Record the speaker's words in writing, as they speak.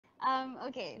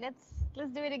Okay, let's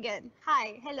do it again.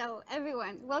 Hi, hello,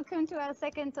 everyone. Welcome to our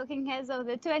second Talking Heads of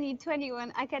the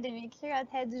 2021 academic here at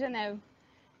Head Genève.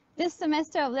 This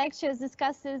semester of lectures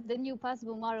discusses the new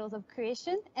possible models of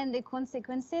creation and the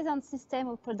consequences on system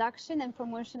of production and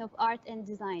promotion of art and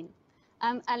design.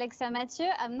 I'm Alexa Mathieu.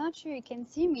 I'm not sure you can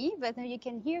see me, but you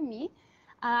can hear me.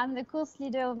 I'm the course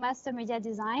leader of Master Media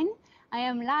Design. I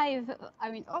am live,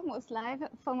 almost live,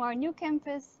 from our new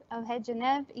campus of Head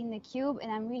Genève in the Cube,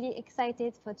 and I'm really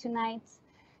excited for tonight's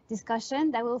discussion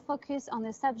that will focus on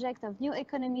the subject of new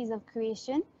economies of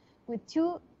creation with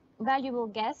two valuable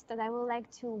guests that I would like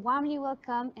to warmly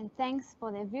welcome and thanks for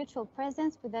their virtual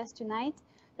presence with us tonight,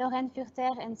 Loraine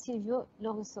Furter and Silvio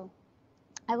Lorusso.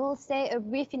 I will say a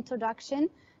brief introduction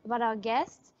about our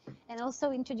guests and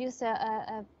also introduce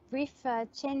a brief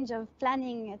change of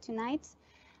planning tonight,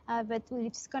 but we're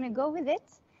just going to go with it.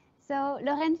 So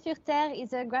Loraine Furter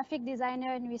is a graphic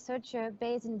designer and researcher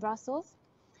based in Brussels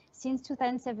since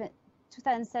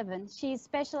 2007. She is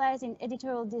specialized in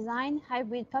editorial design,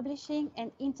 hybrid publishing,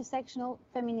 and intersectional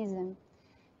feminism.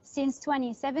 Since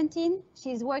 2017,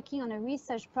 she is working on a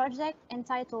research project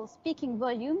entitled Speaking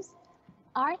Volumes,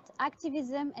 Art,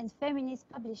 Activism, and Feminist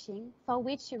Publishing, for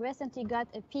which she recently got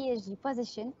a PhD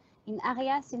position in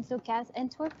Area Sint-Lucas,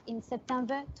 Antwerp in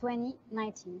September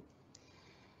 2019.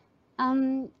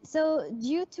 So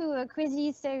due to a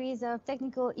crazy series of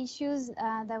technical issues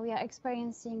that we are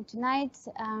experiencing tonight,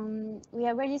 we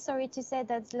are really sorry to say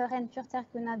that Loraine Furter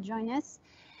could not join us.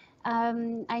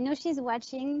 I know she's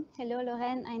watching. Hello,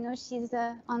 Loraine. I know she's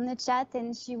on the chat,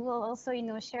 and she will also,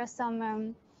 share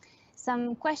some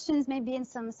questions maybe and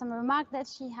some remarks that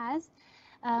she has.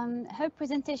 Her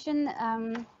presentation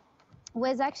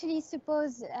was actually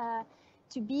supposed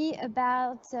to be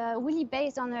about really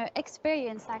based on her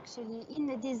experience actually in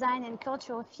the design and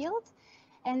cultural field,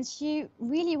 and she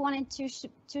really wanted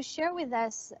to share with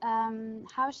us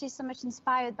how she's so much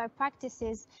inspired by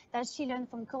practices that she learned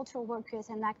from cultural workers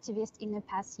and activists in the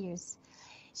past years.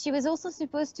 She was also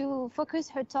supposed to focus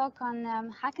her talk on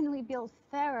how can we build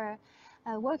fairer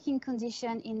working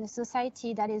condition in a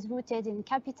society that is rooted in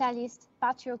capitalist,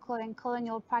 patriarchal, and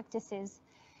colonial practices.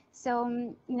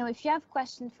 So, if you have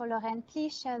questions for Loraine,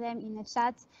 please share them in the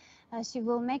chat. She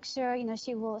will make sure,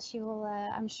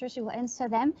 I'm sure she will answer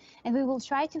them. And we will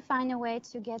try to find a way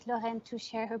to get Loraine to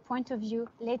share her point of view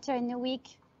later in the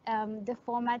week. The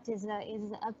format is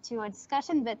up to our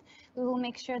discussion, but we will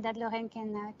make sure that Loraine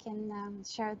can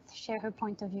share her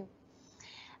point of view.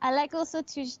 I'd like also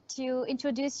to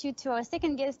introduce you to our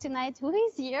second guest tonight, who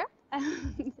is here.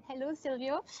 Hello,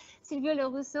 Silvio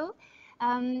Lorusso.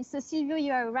 So Silvio,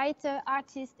 you are a writer,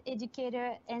 artist,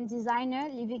 educator, and designer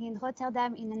living in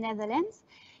Rotterdam in the Netherlands.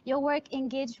 Your work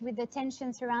engaged with the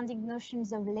tension surrounding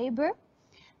notions of labor,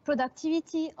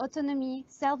 productivity, autonomy,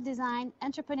 self-design,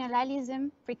 entrepreneurialism,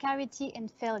 precarity,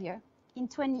 and failure. In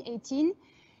 2018,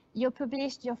 you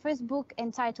published your first book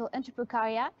entitled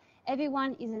Entreprecariat.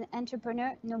 Everyone is an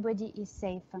entrepreneur, nobody is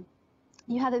safe.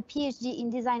 You have a PhD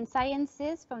in design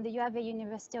sciences from the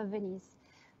University of Venice.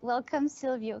 Welcome,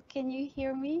 Silvio. Can you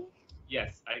hear me?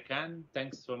 Yes, I can.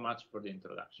 Thanks so much for the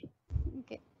introduction.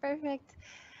 Okay, perfect.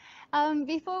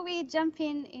 Before we jump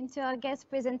into our guest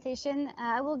presentation,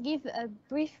 I will give a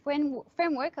brief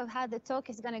framework of how the talk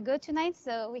is going to go tonight.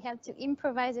 So we have to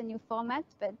improvise a new format,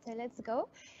 but let's go.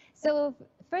 So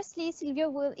firstly, Silvio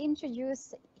will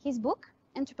introduce his book,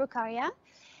 Entreprecariat,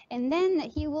 and then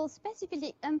he will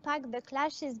specifically unpack the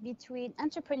clashes between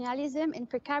entrepreneurialism and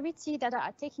precarity that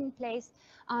are taking place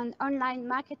on online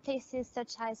marketplaces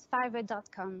such as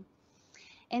Fiverr.com.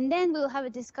 And then we'll have a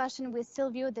discussion with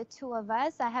Silvio, the two of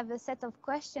us. I have a set of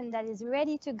questions that is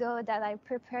ready to go that I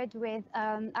prepared with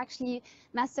actually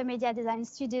Master Media Design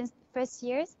students first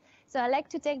years. So I'd like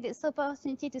to take this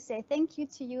opportunity to say thank you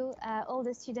to you, all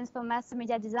the students from Master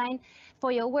Media Design,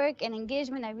 for your work and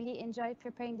engagement. I really enjoyed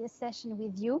preparing this session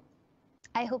with you.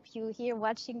 I hope you're here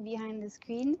watching behind the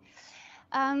screen.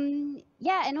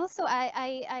 Yeah, and also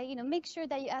I make sure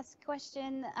that you ask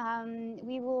questions.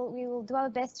 We will do our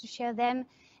best to share them,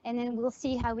 and then we'll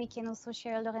see how we can also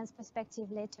share Loraine's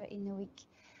perspective later in the week.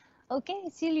 Okay,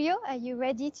 Silvio, are you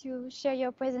ready to share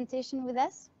your presentation with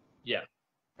us? Yeah.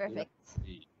 Perfect.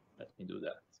 Let me do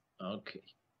that. Okay.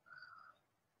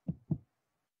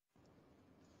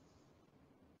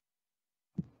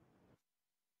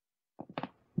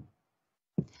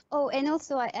 Oh, and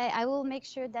also I will make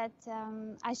sure that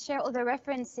I share all the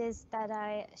references that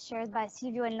I shared by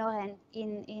Silvio and Loraine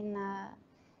in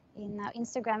our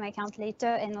Instagram account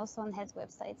later, and also on Head's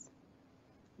websites.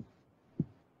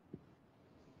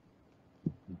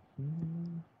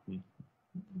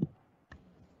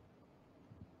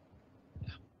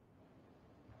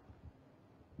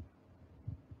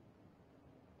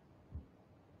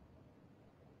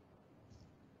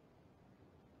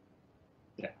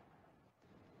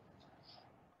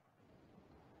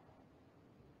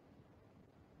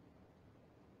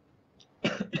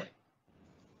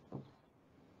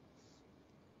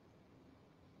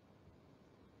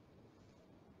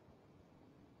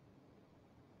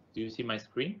 Do you see my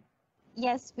screen?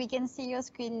 Yes, we can see your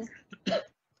screen.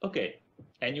 Okay,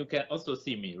 and you can also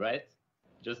see me, right?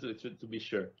 Just to be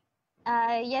sure.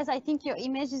 Yes, I think your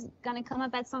image is going to come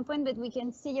up at some point, but we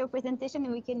can see your presentation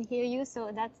and we can hear you,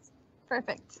 so that's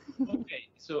perfect. Okay,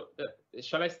 so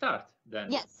shall I start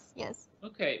then? Yes, yes.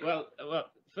 Okay, well,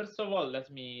 first of all, let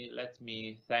me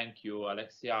thank you,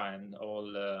 Alexia, and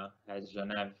all at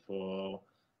Genève for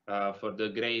the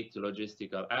great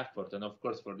logistical effort, and of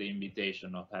course for the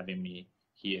invitation of having me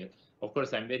here. Of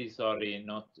course, I'm very sorry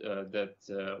not that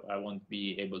I won't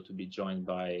be able to be joined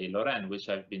by Loraine, which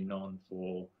I've been known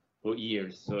for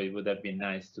years. So it would have been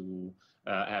nice to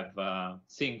have a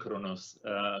synchronous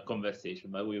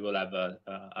conversation, but we will have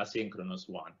a synchronous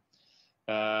one.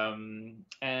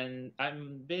 And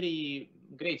I'm very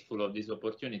grateful of this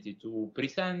opportunity to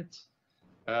present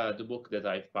the book that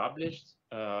I've published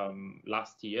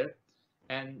last year.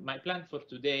 And my plan for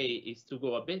today is to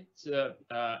go a bit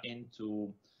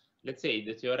into, let's say,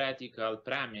 the theoretical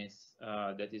premise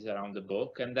that is around the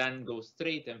book, and then go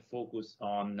straight and focus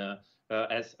on,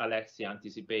 as Alexia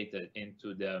anticipated,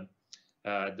 into the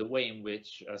way in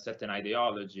which a certain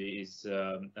ideology is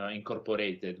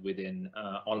incorporated within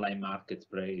online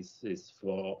marketplaces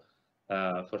for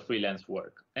freelance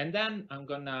work. And then I'm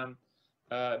gonna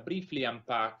briefly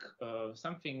unpack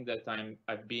something that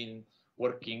I've been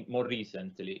working more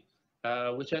recently,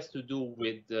 which has to do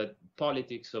with the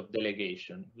politics of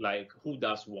delegation, like who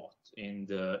does what in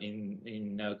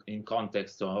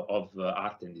context of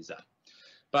art and design.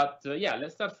 But yeah,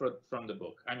 let's start from the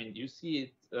book. I mean, you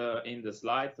see it in the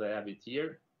slides. I have it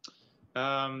here.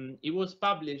 It was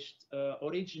published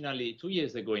originally 2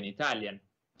 years ago in Italian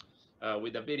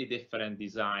with a very different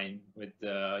design. With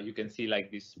you can see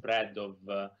like this spread of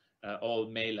all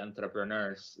male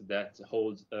entrepreneurs that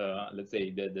hold, let's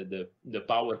say, the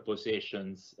power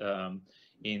positions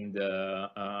in the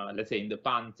let's say in the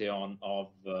pantheon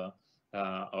of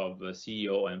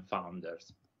CEO and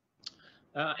founders.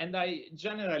 And I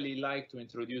generally like to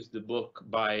introduce the book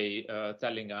by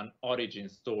telling an origin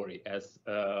story, as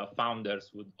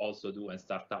founders would also do and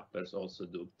startuppers also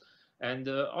do. And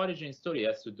the origin story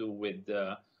has to do with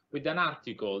an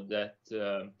article that,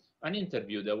 an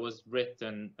interview that was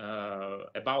written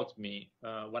about me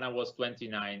when I was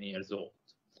 29 years old.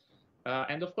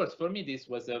 And of course, for me, this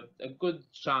was a good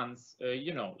chance,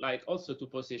 you know, like also to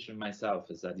position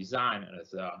myself as a designer,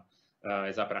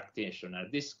 as a practitioner.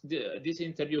 This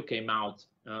interview came out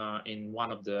in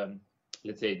one of the,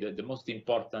 let's say, the most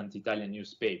important Italian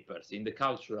newspapers in the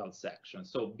cultural section.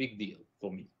 So big deal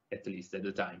for me, at least at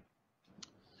the time.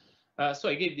 So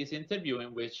I gave this interview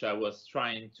in which I was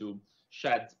trying to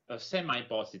shed a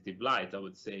semi-positive light, I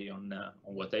would say, on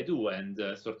what I do, and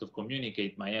sort of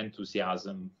communicate my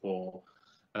enthusiasm for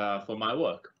my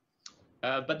work.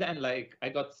 But then, like, I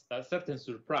got a certain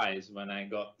surprise when I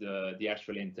got the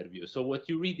actual interview. So what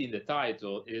you read in the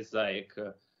title is like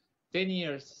 10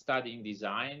 years studying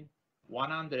design,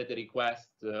 100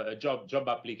 requests, job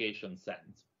application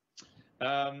sent.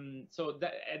 So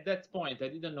at that point, I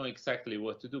didn't know exactly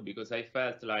what to do, because I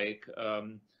felt like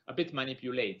a bit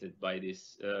manipulated by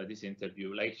this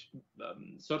interview, like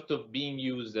sort of being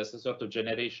used as a sort of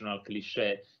generational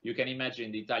cliche. You can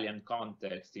imagine the Italian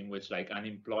context in which like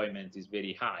unemployment is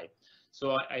very high.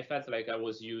 So I felt like I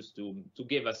was used to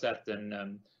give a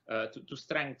certain, to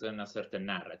strengthen a certain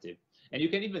narrative. And you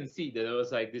can even see that there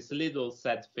was like this little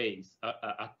sad face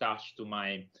attached to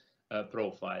my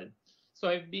profile. So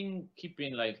I've been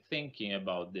keeping like thinking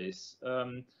about this,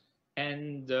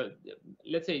 and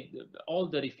let's say all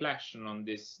the reflection on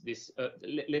this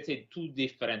let's say two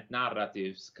different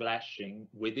narratives clashing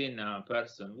within a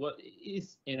person, what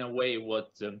is in a way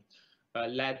what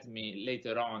led me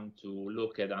later on to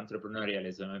look at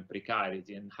entrepreneurialism and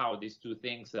precarity, and how these two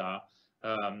things are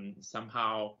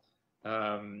somehow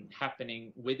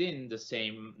happening within the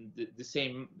same,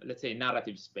 let's say,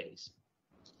 narrative space.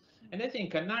 And I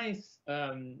think a nice,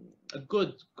 a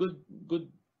good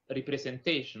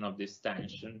representation of this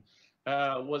tension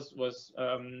was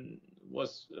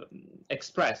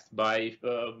expressed by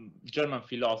German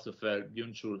philosopher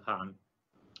Byung-Chul Han,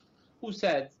 who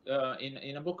said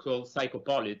in a book called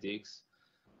Psychopolitics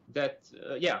that,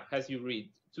 yeah, as you read,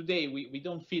 today we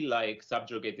don't feel like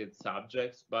subjugated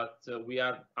subjects, but we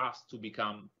are asked to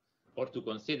become or to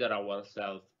consider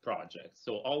ourselves projects.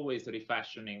 So always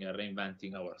refashioning and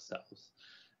reinventing ourselves.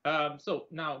 So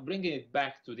now bringing it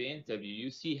back to the interview,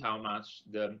 you see how much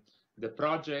the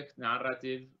project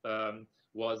narrative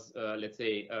was, let's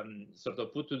say, sort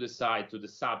of put to the side to the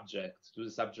subject, to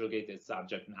the subjugated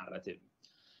subject narrative.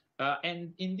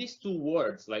 And in these two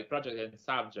words, like project and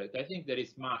subject, I think there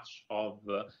is much of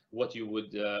what you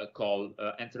would call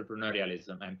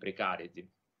entrepreneurialism and precarity.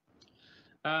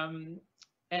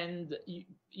 And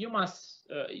you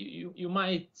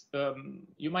might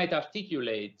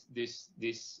articulate this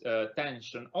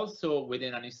tension also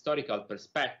within an historical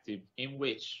perspective, in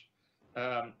which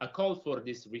a call for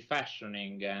this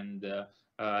refashioning and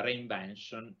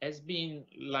reinvention has been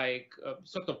like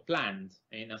sort of planned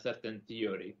in a certain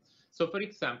theory. So, for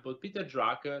example, Peter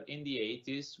Drucker in the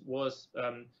 80s was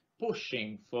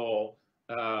pushing for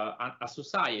a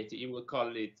society, he would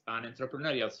call it an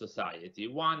entrepreneurial society,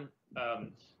 one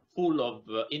full of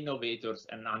innovators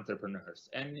and entrepreneurs.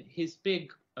 And his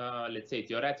big, let's say,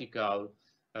 theoretical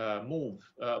move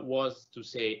was to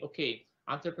say, okay,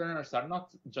 entrepreneurs are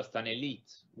not just an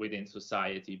elite within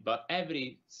society, but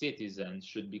every citizen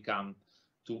should become,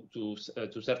 to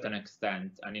a certain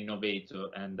extent, an innovator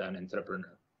and an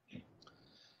entrepreneur.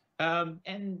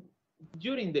 And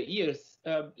during the years,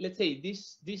 let's say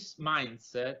this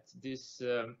mindset,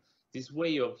 this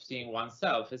way of seeing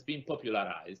oneself has been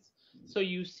popularized. So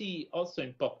you see also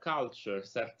in pop culture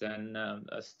certain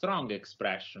strong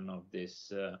expression of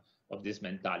this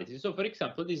mentality. So, for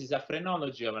example, this is a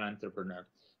phrenology of an entrepreneur.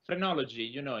 Phrenology,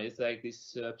 you know, is like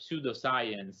this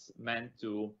pseudoscience meant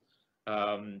to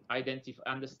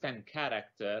understand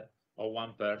character of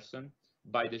one person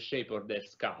by the shape of their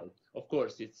skull. Of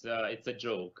course, it's a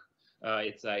joke.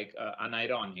 It's like an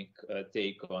ironic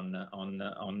take on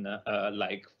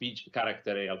like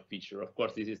characterial feature. Of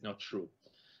course, this is not true.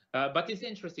 But it's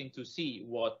interesting to see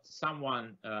what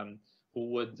someone who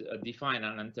would define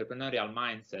an entrepreneurial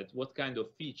mindset, what kind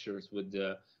of features would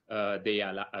they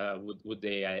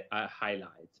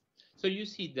highlight. So you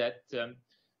see that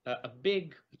a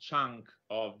big chunk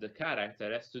of the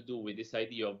character has to do with this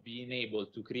idea of being able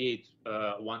to create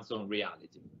one's own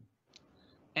reality.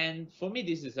 And for me,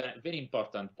 this is a very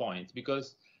important point,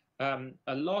 because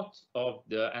a lot of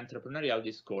the entrepreneurial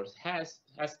discourse has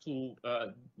to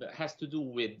do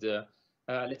with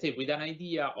let's say, with an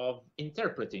idea of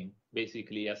interpreting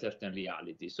basically a certain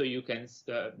reality. So you can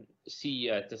see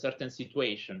a certain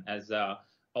situation as an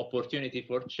opportunity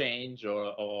for change,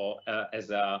 or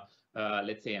as a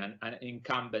let's say an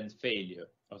incumbent failure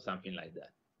or something like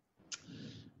that.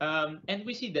 And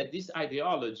we see that this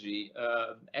ideology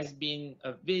has been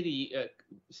very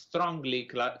strongly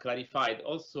clarified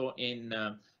also in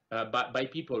by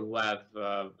people who have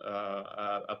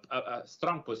a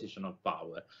strong position of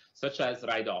power, such as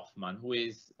Reid Hoffman, who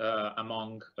is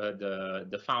among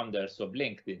the founders of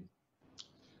LinkedIn,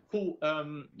 who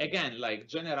again, like,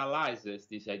 generalizes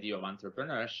this idea of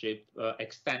entrepreneurship,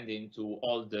 extending to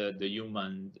all the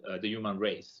human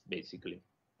race, basically.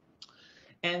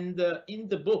 And in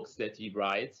the books that he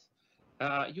writes,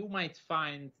 you might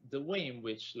find the way in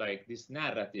which, like, this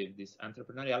narrative, this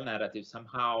entrepreneurial narrative,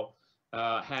 somehow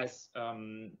has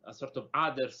a sort of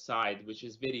other side, which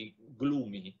is very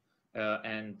gloomy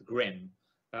and grim.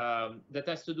 That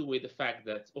has to do with the fact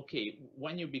that, okay,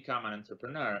 when you become an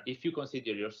entrepreneur, if you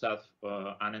consider yourself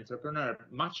an entrepreneur,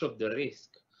 much of the risk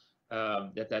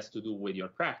that has to do with your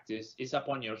practice is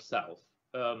upon yourself.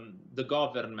 The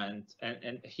government,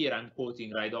 and here I'm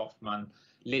quoting Reid Hoffman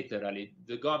literally,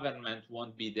 the government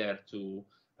won't be there to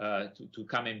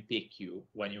come and pick you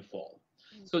when you fall.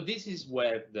 So this is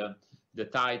where the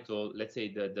title, let's say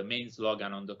the main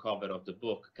slogan on the cover of the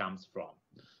book, comes from.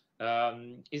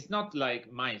 It's not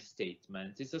like my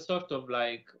statement. It's a sort of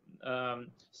like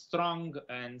strong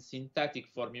and synthetic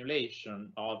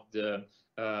formulation of the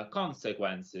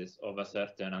consequences of a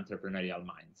certain entrepreneurial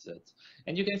mindset.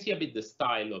 And you can see a bit the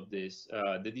style of this.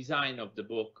 The design of the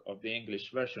book, of the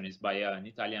English version, is by an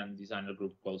Italian designer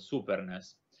group called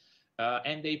Superness.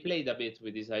 And they played a bit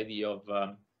with this idea of,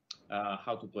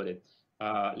 how to put it,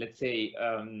 let's say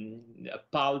a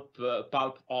pulp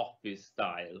office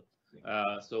style.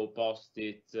 So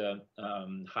post-it,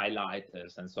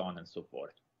 highlighters, and so on and so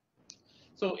forth.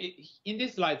 So in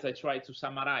these slides, I try to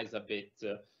summarize a bit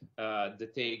the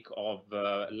take of,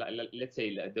 let's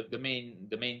say, the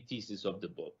main thesis of the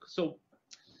book. So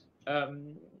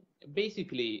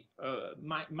basically,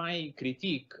 my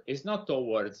critique is not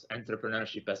towards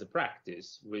entrepreneurship as a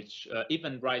practice, which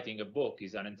even writing a book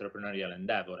is an entrepreneurial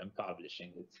endeavor and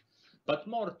publishing it, but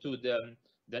more to the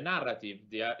narrative,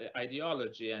 the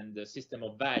ideology, and the system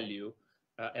of value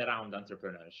around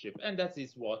entrepreneurship. And that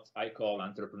is what I call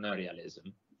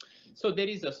entrepreneurialism. So there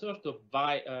is a sort of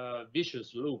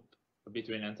vicious loop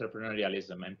between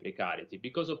entrepreneurialism and precarity,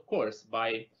 because, of course,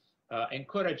 by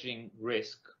encouraging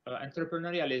risk,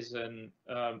 entrepreneurialism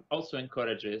also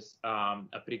encourages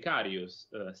a precarious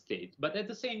state. But at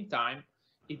the same time,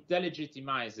 it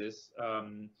delegitimizes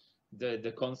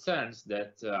the concerns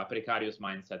that a precarious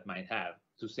mindset might have,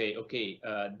 to say, okay,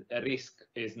 a risk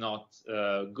is not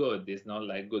good, is not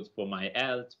like good for my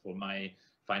health, for my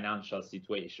financial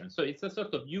situation. So it's a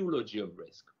sort of eulogy of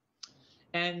risk.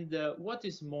 And what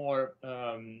is more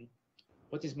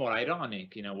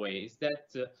ironic in a way is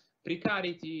that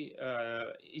precarity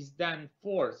is then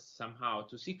forced somehow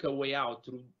to seek a way out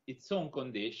through its own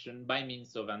condition by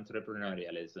means of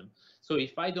entrepreneurialism. So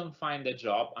if I don't find a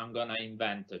job, I'm going to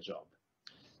invent a job.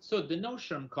 So the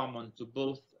notion common to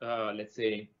both, let's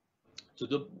say,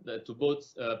 to both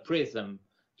prism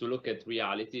to look at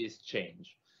reality is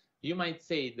change. You might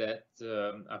say that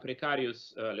a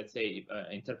precarious, let's say,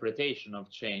 interpretation of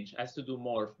change has to do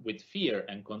more with fear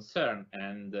and concern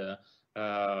and,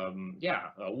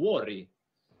 worry.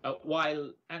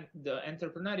 While the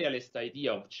entrepreneurialist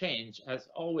idea of change has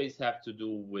always have to do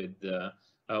with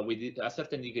a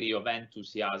certain degree of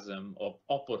enthusiasm, of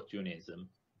opportunism.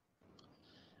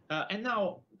 And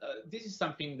now, this is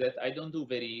something that I don't do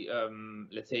very,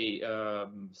 let's say,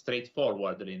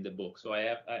 straightforwardly in the book. So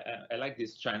I like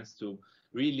this chance to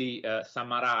really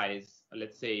summarize,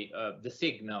 let's say, the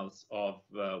signals of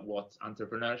what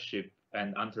entrepreneurship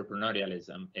and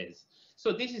entrepreneurialism is.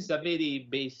 So this is a very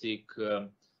basic,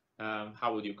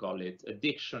 how would you call it, a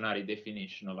dictionary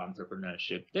definition of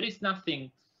entrepreneurship. There is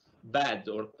nothing bad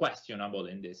or questionable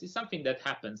in this. It's something that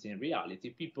happens in reality.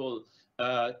 People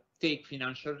take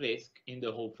financial risk in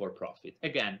the hope for profit.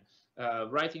 Again,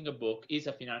 writing a book is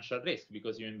a financial risk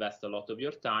because you invest a lot of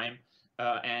your time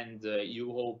and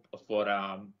you hope for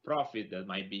a profit that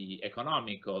might be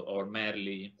economical or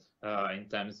merely in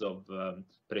terms of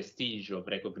prestige or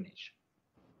recognition.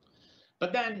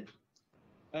 But then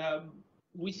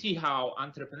we see how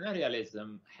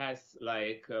entrepreneurialism has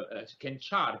can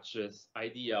charge this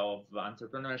idea of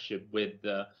entrepreneurship with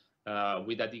a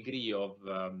degree of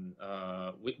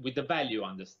with the value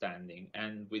understanding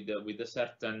and with a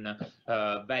certain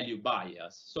value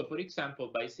bias. So, for example,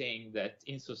 by saying that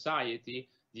in society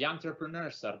the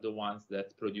entrepreneurs are the ones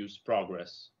that produce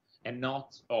progress and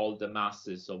not all the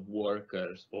masses of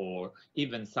workers or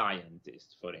even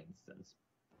scientists, for instance.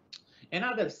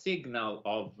 Another signal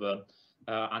of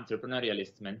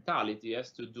entrepreneurialist mentality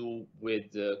has to do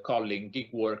with calling gig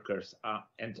workers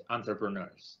and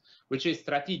entrepreneurs, which is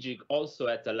strategic also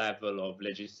at the level of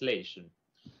legislation.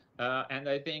 And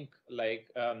I think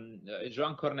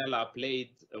Joan Cornella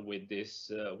played with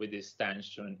this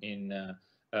tension in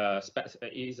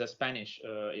he's a Spanish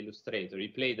illustrator. He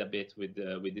played a bit with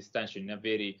this tension in a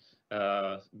very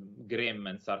grim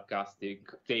and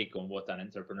sarcastic take on what an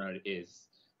entrepreneur is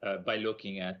by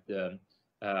looking at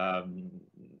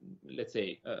let's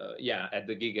say, at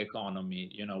the gig economy,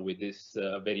 you know, with this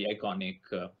very iconic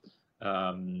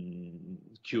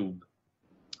cube.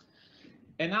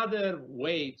 Another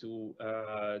way to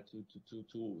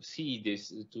see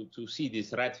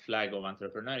this red flag of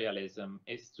entrepreneurialism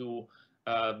is to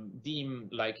deem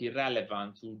like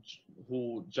irrelevant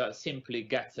who just simply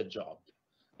gets a job,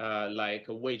 like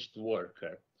a waged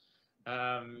worker.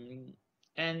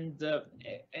 And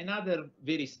another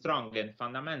very strong and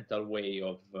fundamental way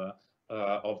of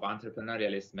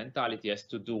entrepreneurialist mentality has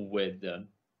to do with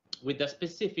a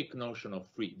specific notion of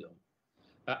freedom,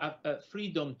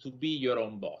 freedom to be your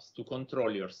own boss, to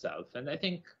control yourself. And I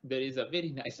think there is a very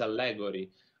nice allegory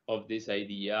of this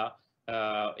idea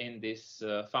in this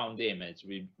found image,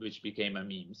 which became a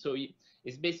meme. So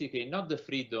it's basically not the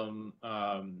freedom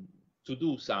to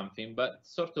do something, but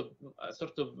sort of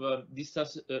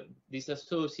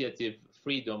disassociative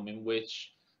freedom in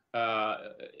which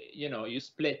you know, you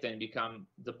split and become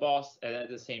the boss and at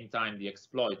the same time the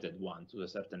exploited one to a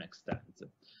certain extent.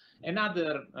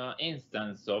 Another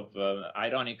instance of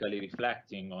ironically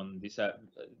reflecting on this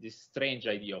strange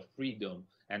idea of freedom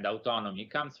and autonomy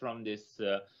comes from this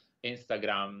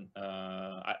Instagram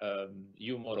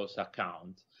humorous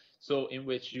account, so in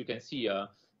which you can see a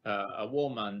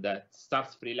woman that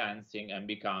starts freelancing and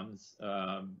becomes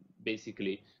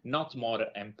basically not more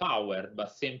empowered,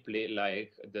 but simply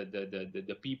like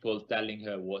the people telling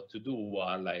her what to do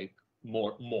are like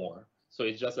more. So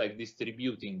it's just like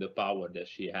distributing the power that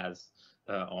she has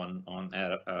on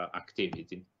her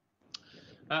activity.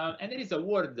 And there is a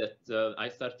word that I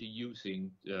started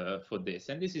using for this,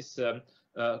 and this is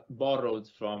borrowed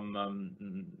from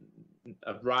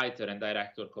a writer and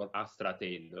director called Astra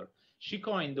Taylor. She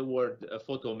coined the word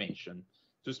photomation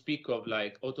to speak of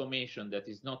like automation that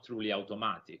is not truly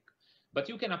automatic. But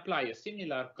you can apply a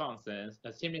similar concept,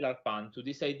 a similar pun to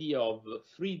this idea of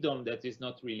freedom that is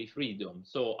not really freedom.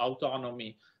 So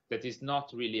autonomy that is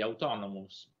not really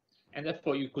autonomous. and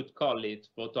therefore you could call it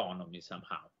autonomy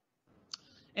somehow.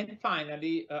 And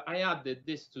finally, I added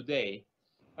this today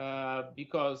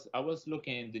because I was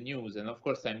looking in the news, and of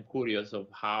course I'm curious of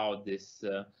how this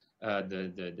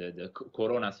the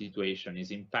corona situation is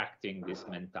impacting this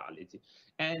mentality.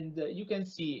 And you can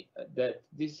see that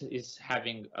this is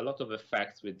having a lot of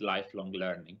effects with lifelong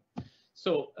learning.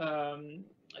 So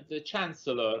the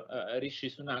Chancellor, Rishi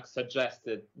Sunak,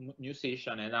 suggested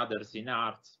musicians and others in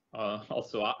art,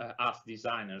 also us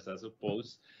designers, I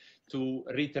suppose, to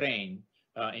retrain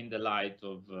in the light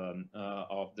of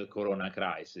the corona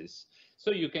crisis. So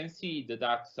you can see the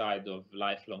dark side of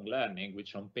lifelong learning,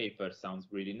 which on paper sounds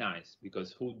really nice,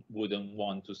 because who wouldn't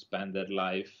want to spend their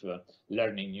life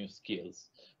learning new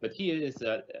skills? But here is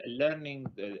learning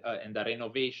and a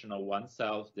renovation of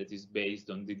oneself that is based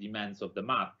on the demands of the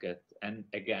market, and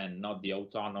again, not the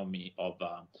autonomy of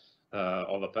a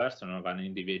person, of an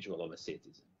individual, of a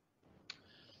citizen.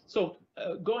 So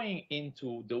going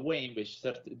into the way in which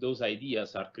those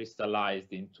ideas are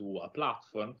crystallized into a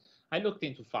platform, I looked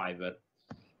into Fiverr,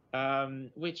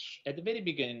 which at the very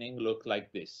beginning looked like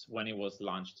this when it was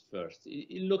launched first.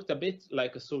 It looked a bit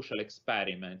like a social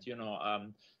experiment, you know,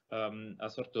 a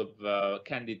sort of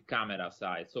candid camera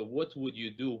site. So what would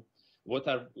you do? What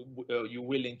are you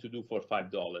willing to do for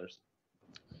 $5?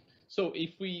 So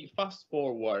if we fast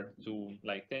forward to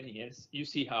like 10 years, you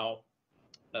see how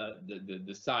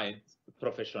the site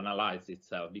professionalized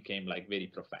itself, became like very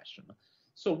professional.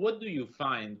 So what do you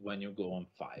find when you go on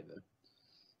Fiverr?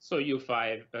 So you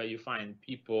find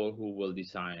people who will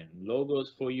design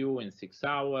logos for you in 6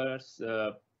 hours,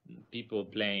 people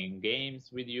playing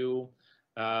games with you,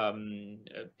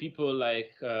 people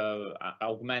like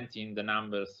augmenting the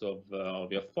numbers of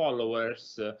your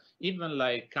followers, even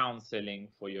like counseling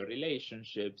for your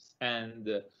relationships,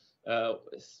 and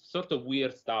sort of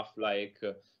weird stuff like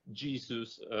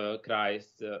Jesus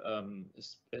Christ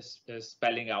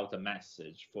spelling out a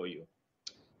message for you.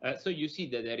 So you see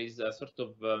that there is a sort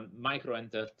of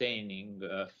micro-entertainment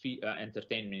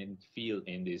feel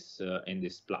in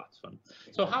this platform.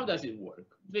 So how does it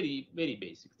work? Very, very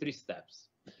basic, 3 steps.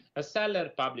 A seller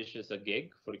publishes a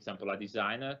gig, for example, a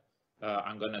designer.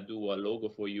 I'm going to do a logo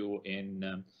for you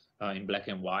in black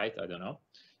and white, I don't know.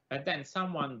 And then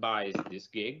someone buys this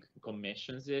gig,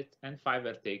 commissions it, and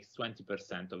Fiverr takes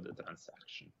 20% of the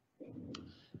transaction.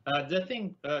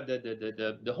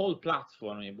 The whole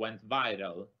platform, it went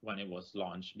viral when it was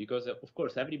launched, because of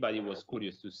course everybody was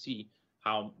curious to see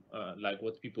how like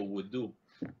what people would do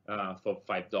for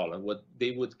 $5, what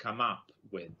they would come up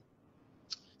with.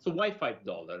 So why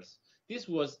 $5? This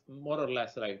was more or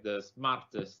less like the smart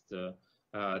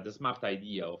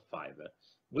idea of Fiverr,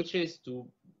 which is to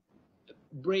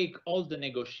break all the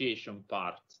negotiation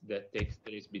part that takes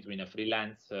place between a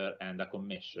freelancer and a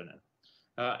commissioner,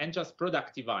 and just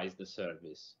productivize the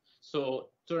service. So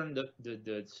turn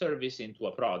the service into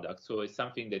a product. So it's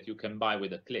something that you can buy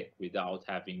with a click without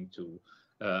having to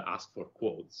ask for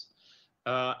quotes.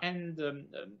 And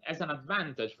as an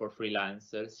advantage for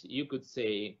freelancers, you could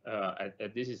say,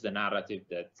 this is the narrative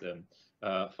that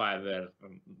Fiverr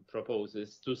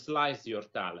proposes, to slice your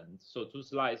talent. So to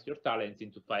slice your talent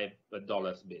into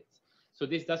 $5 bits. So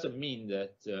this doesn't mean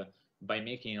that by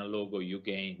making a logo you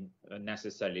gain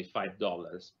necessarily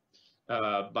 $5,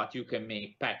 but you can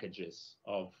make packages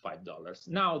of $5.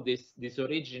 Now this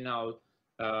original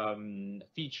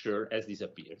feature has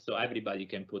disappeared, so everybody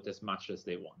can put as much as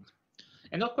they want.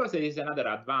 And of course there is another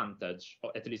advantage,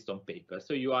 at least on paper,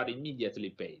 so you are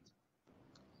immediately paid.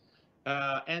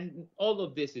 And all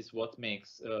of this is what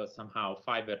makes somehow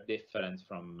Fiverr different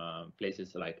from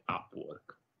places like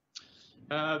Upwork.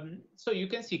 So you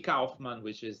can see Kaufman,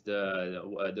 which is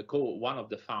one of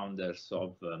the founders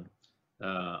of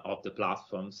the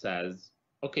platform, says,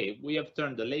 okay, we have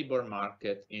turned the labor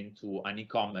market into an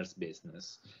e-commerce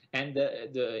business. And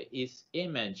his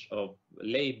image of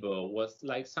labor was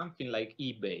like something like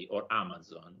eBay or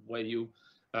Amazon, where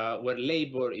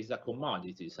labor is a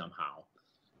commodity somehow.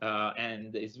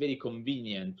 And it's very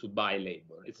convenient to buy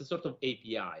labor. It's a sort of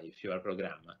API if you are a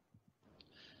programmer.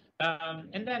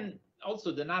 And then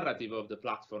also the narrative of the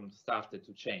platform started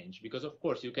to change, because of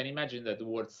course you can imagine that the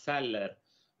word seller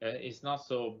is not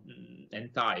so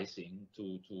enticing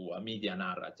to a media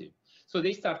narrative. So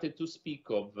they started to speak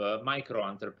of micro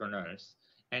entrepreneurs,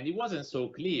 and it wasn't so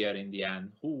clear in the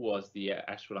end who was the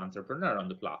actual entrepreneur on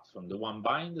the platform, the one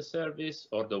buying the service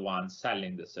or the one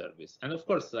selling the service. And of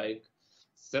course, like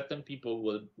certain people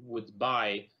would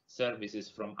buy services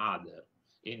from other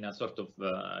in a sort of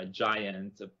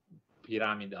giant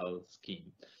pyramidal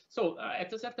scheme. So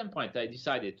at a certain point, I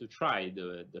decided to try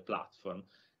the platform.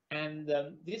 And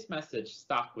this message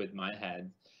stuck with my head.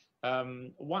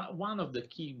 One of the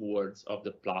key words of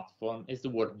the platform is the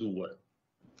word doer.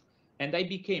 And I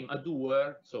became a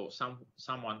doer, so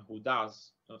someone who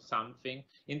does something,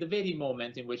 in the very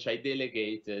moment in which I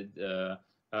delegated a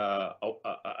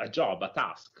job, a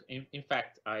task. In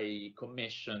fact, I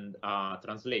commissioned a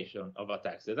translation of a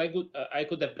text that I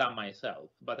could have done myself,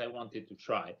 but I wanted to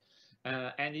try.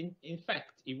 And in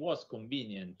fact, it was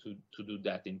convenient to do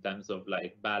that in terms of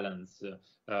like balance,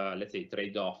 let's say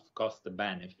trade-off, cost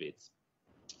benefits.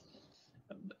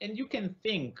 And you can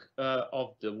think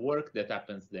of the work that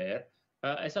happens there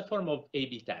as a form of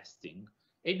A/B testing.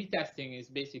 A/B testing is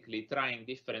basically trying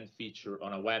different features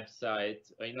on a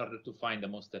website in order to find the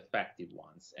most effective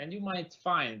ones. And you might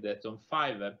find that on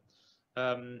Fiverr,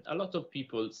 a lot of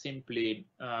people simply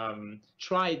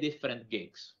try different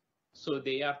gigs. So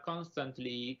they are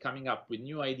constantly coming up with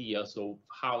new ideas of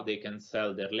how they can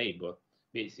sell their labor,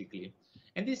 basically.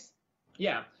 And this,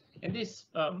 yeah, and this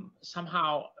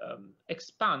somehow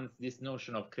expands this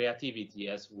notion of creativity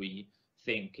as we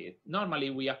think it. Normally,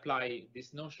 we apply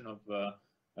this notion of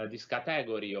this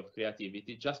category of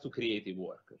creativity just to creative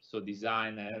workers, so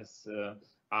designers,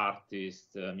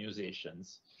 artists,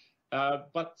 musicians.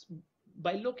 But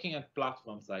by looking at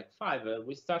platforms like Fiverr,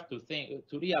 we start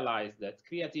to realize that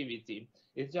creativity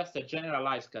is just a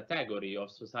generalized category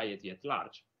of society at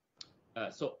large.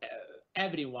 So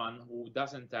everyone who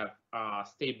doesn't have a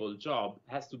stable job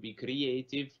has to be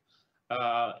creative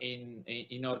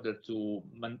in order to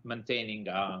maintaining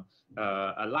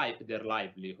their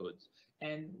livelihood.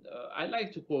 And I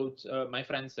like to quote my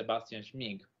friend Sebastian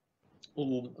Schmid,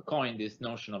 who coined this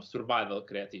notion of survival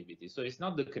creativity. So it's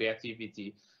not the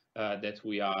creativity that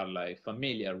we are like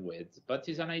familiar with, but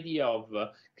it's an idea of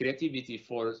creativity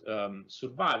for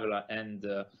survival and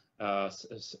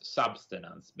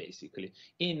substance, basically,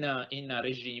 in a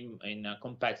regime, in a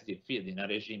competitive field, in a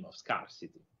regime of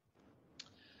scarcity.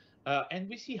 And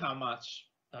we see how much,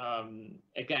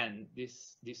 again,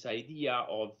 this idea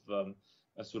of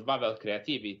survival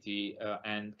creativity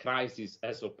and crisis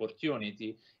as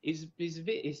opportunity is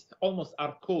almost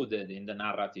hard-coded in the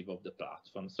narrative of the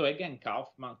platform. So again,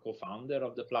 Kaufman, co-founder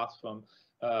of the platform,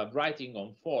 writing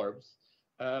on Forbes,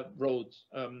 wrote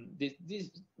this,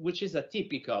 which is a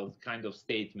typical kind of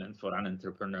statement for an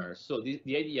entrepreneur. So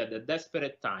the idea that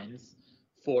desperate times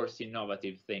force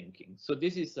innovative thinking. So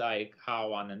this is like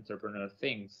how an entrepreneur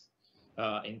thinks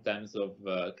in terms of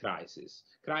crisis.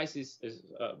 Crisis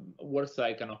works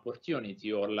like an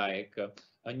opportunity or like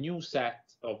a new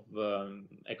set of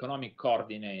economic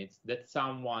coordinates that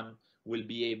someone will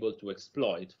be able to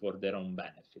exploit for their own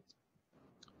benefit.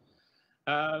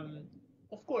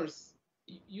 Of course,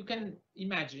 you can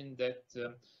imagine that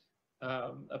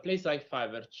a place like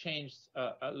Fiverr changed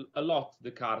a lot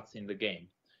the cards in the game,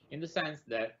 in the sense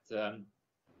that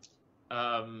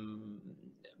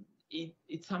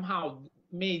it somehow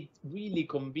made really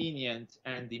convenient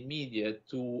and immediate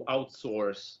to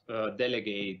outsource,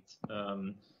 delegate,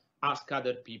 ask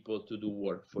other people to do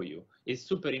work for you. It's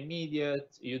super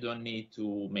immediate. You don't need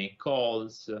to make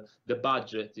calls. The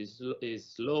budget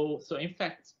is low. So in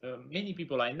fact, many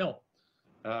people I know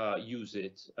use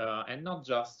it, and not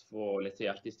just for, let's say,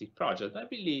 artistic projects. I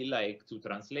really like to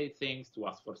translate things, to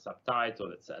ask for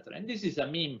subtitles, etc. And this is a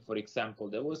meme, for example,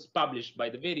 that was published by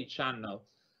the very channel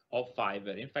of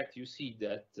Fiverr. In fact, you see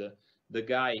that the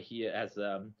guy here has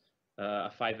a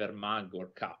Fiverr mug or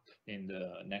cup in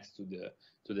next to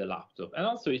the laptop. And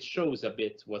also it shows a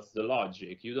bit what's the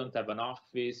logic. You don't have an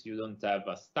office, you don't have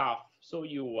a staff, so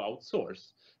you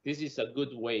outsource. This is a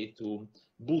good way to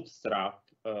bootstrap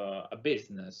a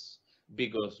business,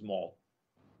 big or small.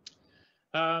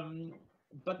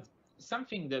 But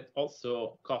something that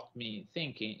also caught me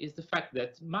thinking is the fact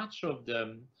that much of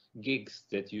the gigs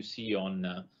that you see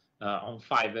on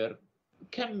Fiverr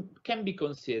can be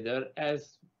considered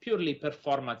as purely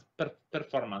performance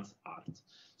art.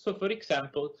 So, for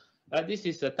example, this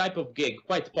is a type of gig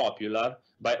quite popular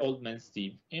by Old Man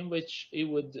Steve, in which he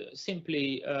would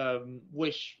simply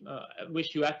wish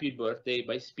you happy birthday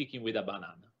by speaking with a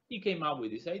banana. He came up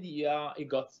with this idea. He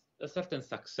got a certain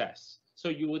success. So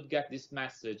you would get this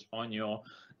message on your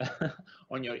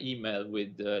on your email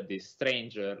with this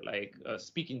stranger like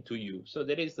speaking to you. So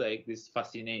there is like this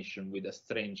fascination with a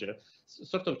stranger,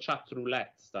 sort of chat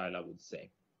roulette style, I would say.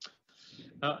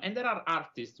 And there are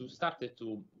artists who started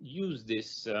to use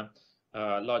this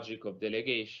logic of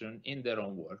delegation in their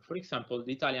own work. For example,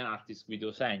 the Italian artist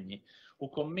Guido Segni, who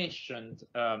commissioned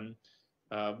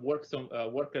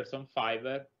workers on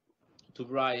Fiverr to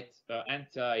write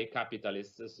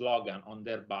anti-capitalist slogan on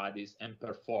their bodies and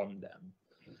perform them.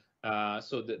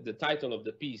 So the title of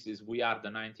the piece is "We Are the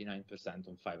 99%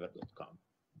 on Fiverr.com."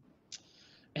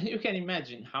 And you can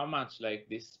imagine how much like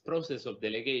this process of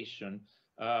delegation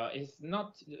is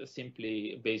not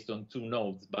simply based on 2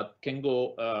 nodes, but can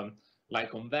go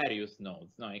like on various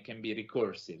nodes. No, it can be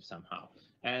recursive somehow.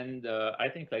 And I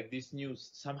think like this news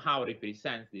somehow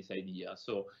represents this idea.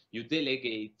 So you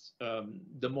delegate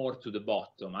the more to the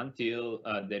bottom until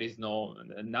there is no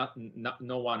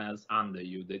one else under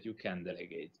you that you can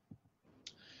delegate.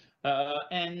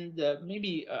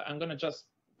 Maybe I'm going to just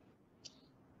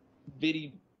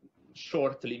very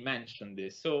shortly mention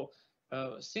this. So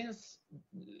since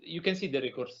you can see the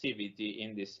recursivity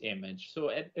in this image, so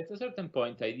at a certain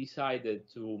point I decided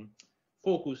to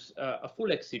focus a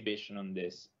full exhibition on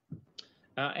this.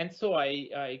 And so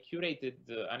I curated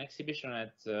an exhibition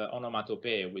at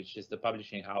Onomatopee, which is the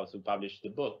publishing house who published the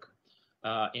book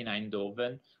in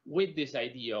Eindhoven, with this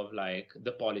idea of like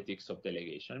the politics of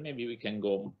delegation. Maybe we can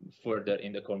go further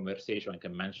in the conversation. I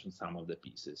can mention some of the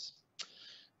pieces.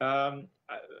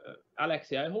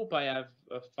 Alexi, I hope I have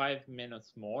 5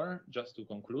 minutes more just to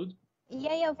conclude.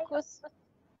 Yeah, of course.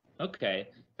 Okay,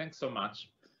 thanks so much.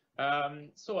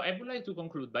 So I would like to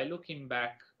conclude by looking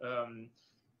back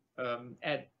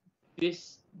at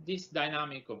this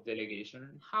dynamic of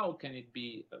delegation. How can it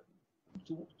be,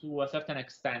 to a certain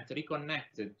extent,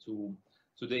 reconnected to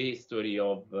the history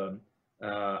of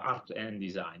art and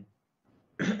design?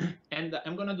 And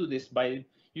I'm going to do this by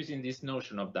using this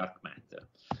notion of dark matter.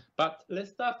 But let's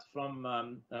start from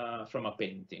a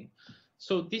painting.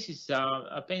 So this is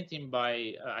a painting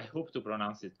by, I hope to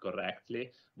pronounce it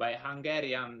correctly, by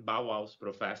Hungarian Bauhaus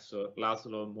professor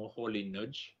Laszlo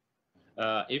Moholy-Nagy.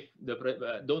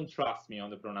 Don't trust me on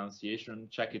the pronunciation,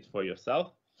 check it for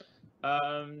yourself.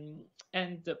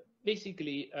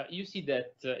 Basically, you see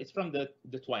that it's from the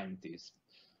 20s.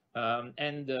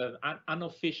 An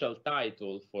unofficial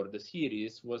title for the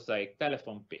series was like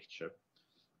Telephone Picture.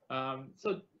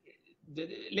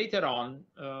 Later on,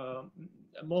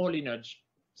 Moholy-Nagy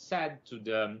said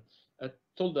to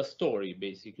told a story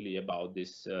basically about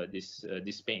this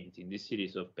painting, this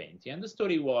series of painting, and the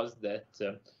story was that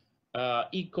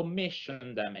he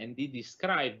commissioned them and he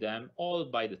described them all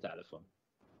by the telephone.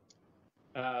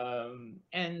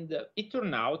 And it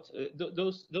turned out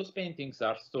those paintings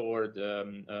are stored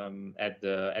at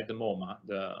the MoMA,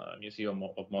 the Museum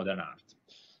of Modern Art.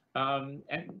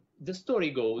 And the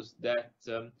story goes that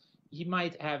he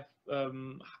might have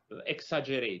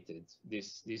exaggerated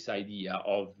this idea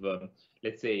of,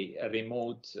 let's say,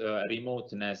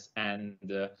 remoteness and,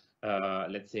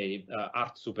 let's say,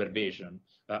 art supervision,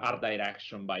 art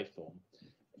direction by phone.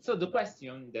 So the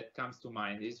question that comes to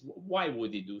mind is, why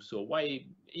would he do so? Why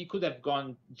he could have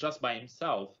gone just by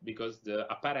himself, because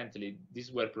apparently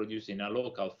these were produced in a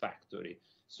local factory.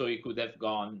 So he could have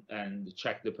gone and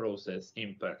checked the process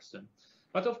in person.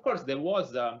 But of course, there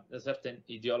was a certain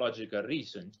ideological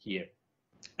reason here.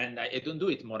 And I don't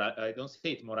say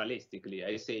it moralistically.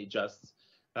 I say just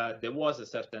there was a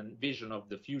certain vision of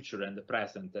the future and the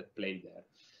present that played there.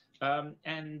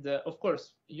 Of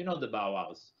course, you know the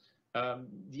Bauhaus.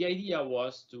 The idea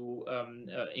was to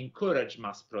encourage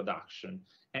mass production.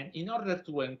 And in order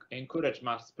to encourage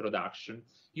mass production,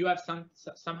 you have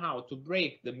somehow to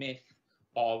break the myth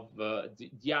of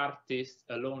the artist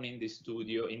alone in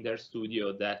their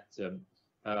studio that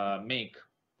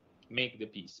make the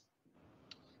piece.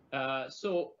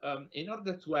 So in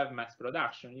order to have mass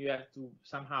production, you have to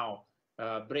somehow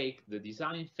break the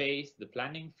design phase, the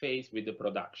planning phase with the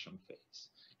production phase.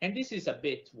 And this is a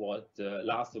bit what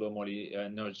Laszlo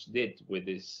Moholy-Nagy did with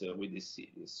this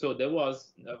series. So there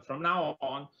was, from now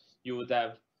on, you would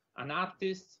have an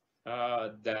artist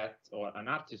or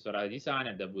a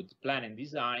designer that would plan and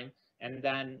design, and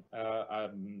then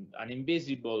an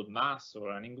invisible mass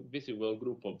or an invisible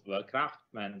group of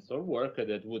craftsmen or workers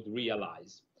that would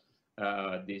realize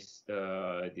this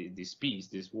piece,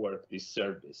 this work, this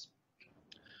service.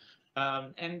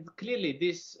 And clearly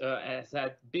this has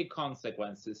had big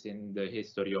consequences in the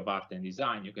history of art and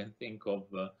design. You can think of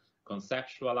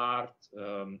conceptual art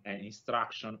and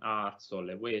instruction art, so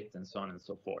Lewitt, and so on and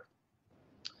so forth.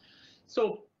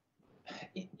 So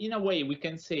in a way, we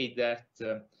can say that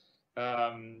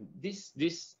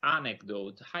this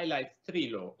anecdote highlights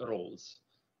 3 roles.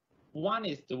 One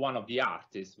is the one of the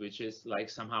artist, which is like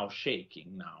somehow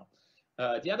shaking now.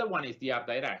 The other one is the art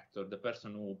director, the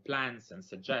person who plans and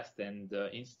suggests and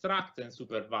instructs and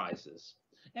supervises.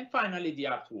 And finally, the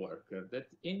art worker, that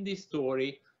in this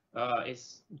story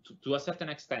is to a certain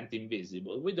extent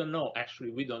invisible. We don't know,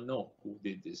 actually, we don't know who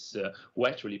did this, who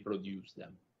actually produced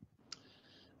them.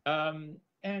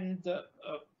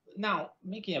 Now,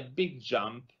 making a big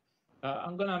jump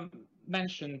I'm gonna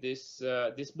mention this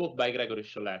book by Gregory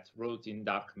Chollet, wrote in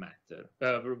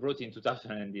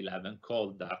 2011,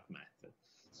 called Dark Matter.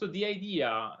 So the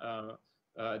idea,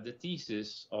 the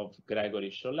thesis of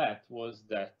Gregory Chollet was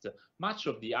that much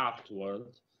of the art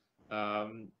world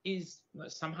is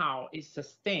somehow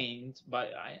sustained by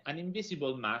an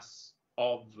invisible mass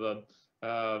of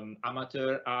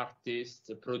amateur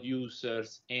artists,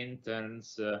 producers,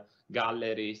 interns,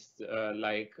 gallerists,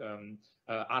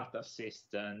 art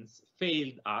assistants,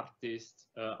 failed artists,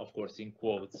 of course, in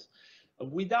quotes.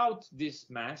 Without this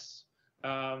mass,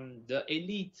 the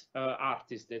elite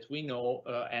artists that we know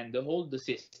and the whole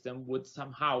system would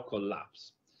somehow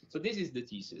collapse. So this is the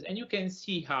thesis. And you can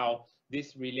see how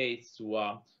this relates to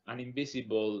an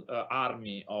invisible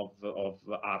army of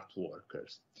art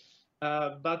workers.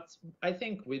 But I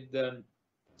think with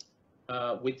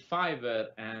Fiverr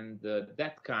and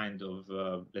that kind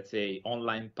of, let's say,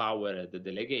 online power at the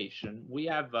delegation, we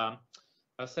have a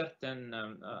certain,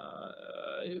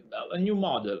 a new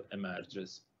model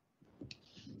emerges.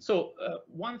 So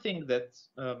one thing that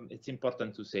it's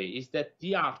important to say is that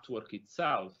the artwork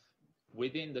itself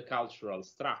within the cultural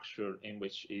structure in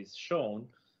which is shown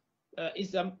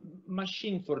is a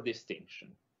machine for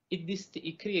distinction.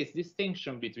 It creates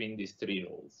distinction between these three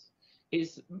roles.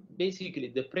 It's basically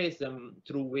the prism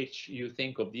through which you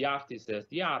think of the artist as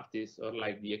the artist, or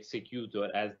like the executor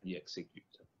as the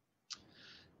executor.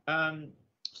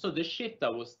 So the shift I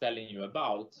was telling you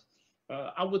about,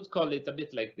 I would call it a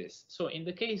bit like this. So in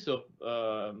the case of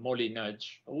Molyneux,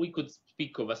 we could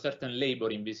speak of a certain labor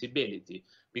invisibility,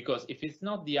 because if it's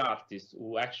not the artist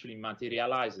who actually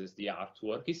materializes the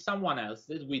artwork, it's someone else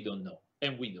that we don't know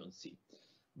and we don't see.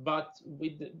 But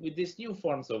with these new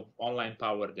forms of online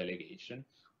power delegation,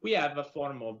 we have a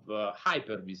form of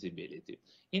hyper-visibility,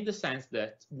 in the sense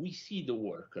that we see the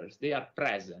workers, they are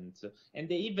present, and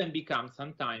they even become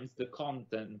sometimes the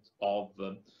content of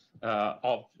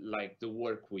like the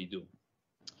work we do.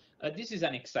 This is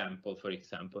an example, for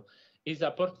example, is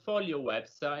a portfolio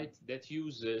website that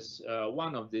uses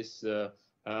one of these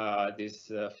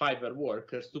Fiverr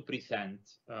workers to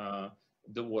present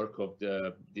the work of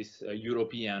this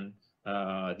European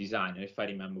designer, if I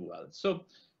remember well. So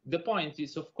the point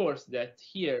is, of course, that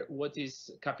here what is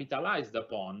capitalized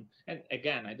upon, and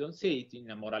again, I don't say it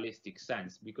in a moralistic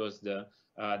sense, because the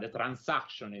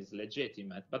transaction is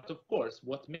legitimate, but of course,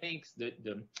 what makes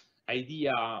the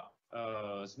idea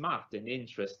smart and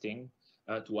interesting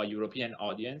to a European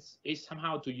audience is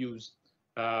somehow to use,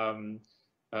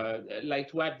 like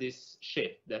to have this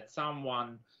shift that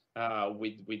someone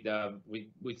with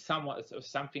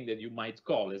something that you might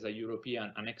call as a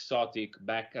European an exotic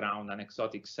background, an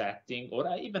exotic setting, or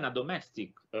even a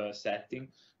domestic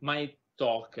setting, might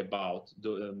talk about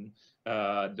the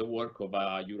work of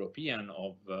a European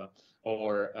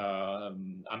or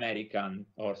American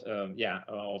or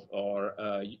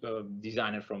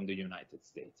designer from the United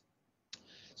States.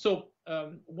 So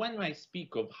when I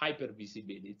speak of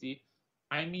hypervisibility,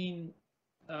 I mean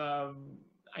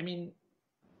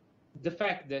the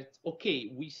fact that, okay,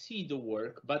 we see the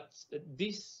work, but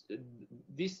this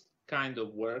kind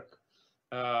of work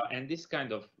and this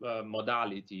kind of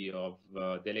modality of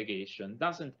delegation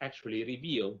doesn't actually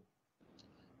reveal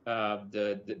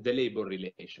the labor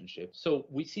relationship. So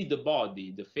we see the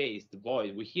body, the face, the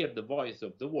voice, we hear the voice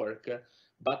of the worker,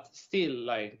 but still,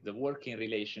 like, the working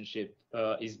relationship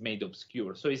is made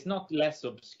obscure. So it's not less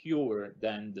obscure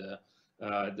than the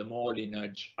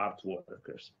Molyneux art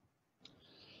workers.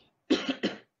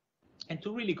 And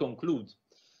to really conclude,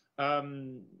 I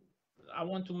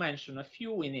want to mention a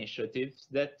few initiatives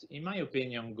that, in my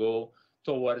opinion, go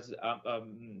towards,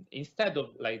 instead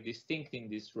of like distincting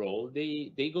this role,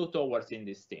 they go towards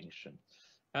indistinction.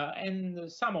 And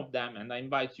some of them, and I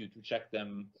invite you to check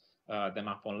them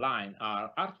up online,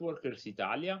 are Art Workers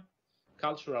Italia,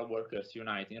 Cultural Workers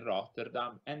Unite in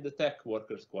Rotterdam, and the Tech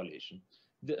Workers Coalition.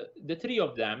 The three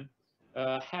of them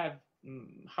have,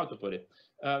 how to put it,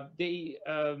 they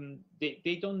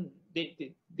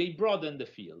broaden the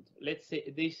field. Let's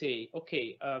say they say,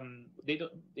 okay,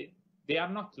 they are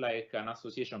not like an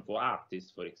association for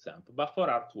artists, for example, but for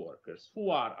art workers.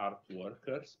 Who are art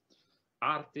workers?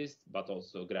 Artists, but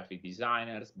also graphic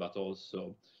designers, but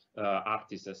also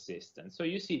artist assistants. So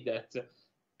you see that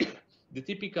the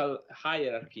typical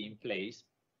hierarchy in place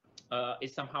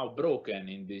is somehow broken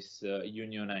in this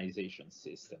unionization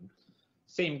system.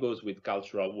 Same goes with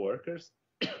cultural workers,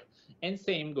 and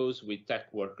same goes with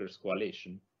Tech Workers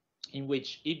Coalition, in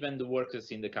which even the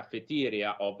workers in the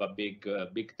cafeteria of a big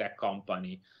tech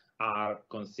company are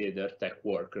considered tech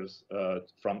workers to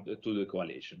the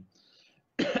coalition.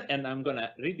 And I'm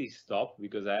gonna really stop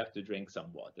because I have to drink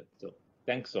some water. So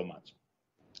thanks so much.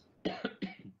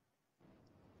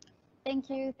 Thank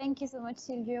you so much,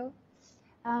 Silvio.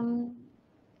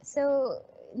 So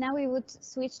now we would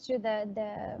switch to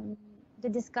the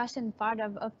discussion part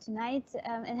of tonight,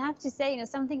 and I have to say,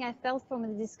 something I felt from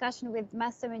the discussion with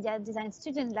master media design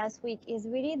student last week is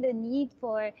really the need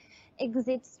for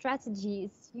exit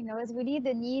strategies. It's really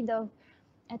the need of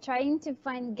trying to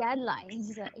find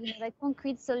guidelines, like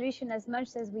concrete solution as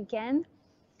much as we can.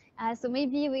 So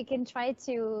maybe we can try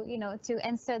to, to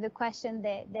answer the question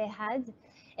they had.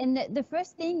 And the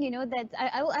first thing, that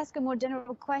I will ask a more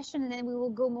general question, and then we will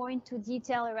go more into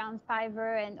detail around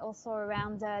Fiverr and also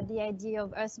around the idea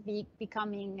of us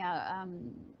becoming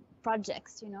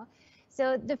projects,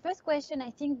 So the first question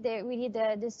I think that really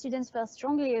the students felt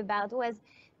strongly about was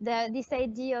this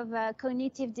idea of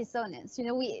cognitive dissonance.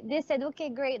 They said, okay,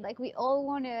 great, like we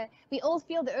all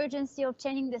feel the urgency of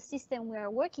changing the system we are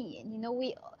working in.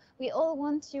 We all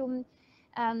want to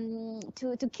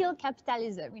kill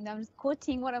capitalism. I'm just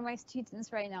quoting one of my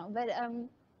students right now. But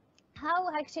how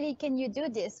actually can you do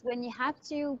this when you have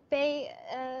to pay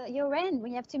your rent,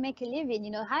 when you have to make a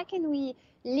living? How can we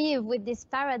live with these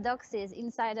paradoxes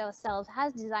inside ourselves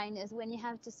as designers when you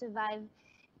have to survive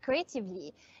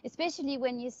creatively, especially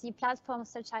when you see platforms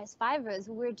such as Fiverr,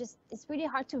 where it's really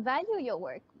hard to value your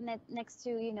work next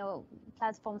to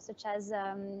platforms such as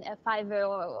Fiverr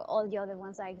or all the other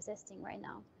ones that are existing right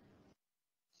now.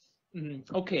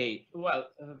 Okay, well,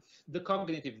 the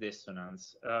cognitive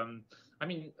dissonance.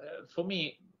 For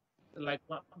me, like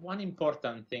one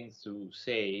important thing to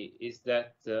say is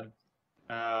that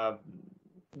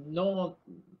no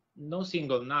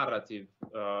single narrative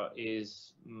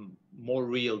is more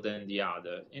real than the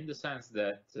other, in the sense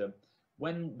that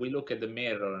when we look at the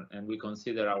mirror and we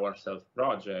consider ourselves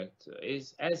project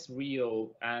is as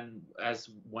real and as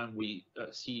when we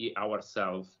see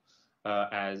ourselves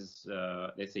as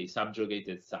let's say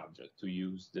subjugated subject, to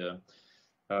use the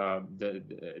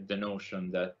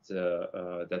notion that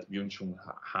that Byung-Chul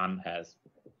Han has.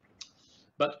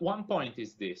 But one point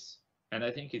is this, and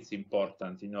I think it's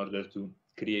important in order to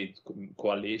create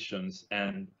coalitions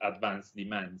and advance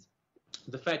demands.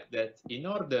 The fact that in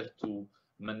order to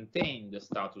maintain the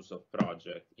status of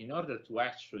project, in order to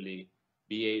actually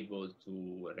be able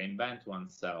to reinvent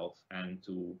oneself and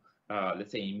to,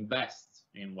 let's say, invest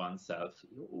in oneself,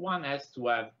 one has to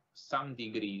have some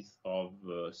degrees of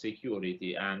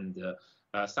security and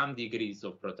some degrees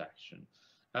of protection.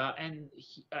 I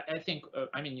think,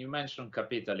 you mentioned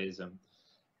capitalism.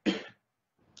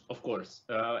 Of course,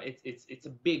 it's a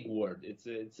big word. It's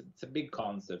a big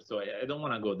concept, so I don't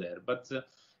want to go there. But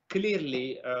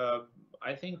clearly,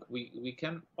 I think we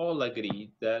can all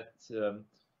agree that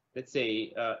let's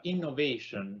say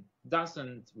innovation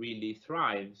doesn't really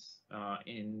thrive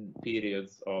in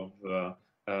periods of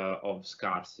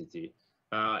scarcity.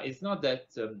 It's not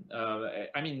that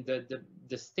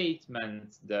the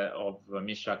statement of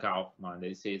Misha Kaufman,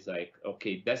 they say, it's like,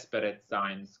 okay, desperate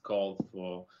times call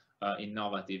for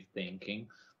innovative thinking.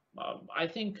 I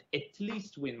think at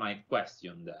least we might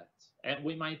question that, and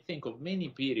we might think of many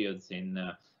periods in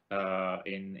our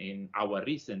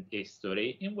recent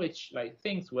history in which like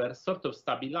things were sort of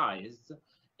stabilized,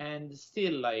 and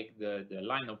still like the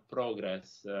line of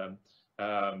progress,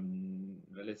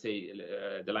 let's say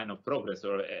the line of progress,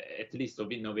 or at least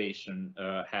of innovation,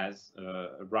 has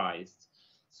rised.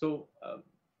 So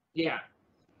yeah,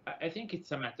 I think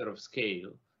it's a matter of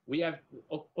scale. We have,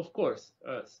 of course,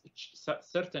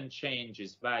 certain change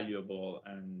is valuable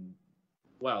and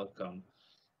welcome,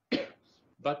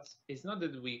 but it's not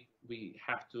that we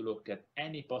have to look at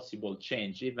any possible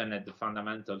change, even at the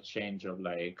fundamental change of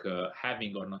like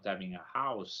having or not having a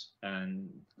house, and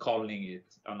calling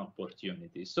it an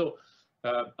opportunity. So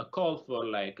a call for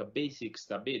like a basic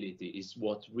stability is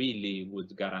what really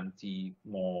would guarantee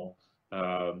more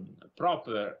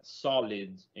proper,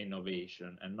 solid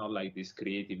innovation, and not like this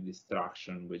creative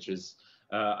distraction, which is,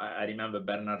 I remember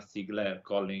Bernard Stiegler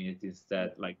calling it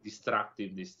instead like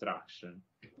destructive distraction.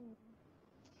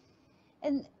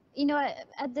 And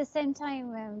at the same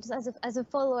time, just as a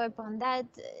follow-up on that,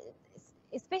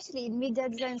 especially in media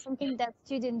design, something that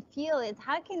students feel it.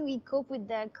 How can we cope with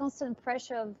the constant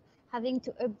pressure of having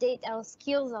to update our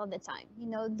skills all the time?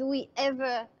 Do we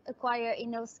ever acquire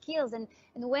enough skills? And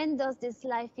when does this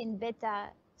life in beta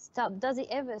stop? Does it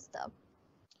ever stop?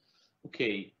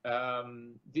 Okay,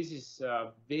 this is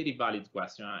a very valid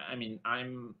question. I'm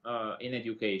in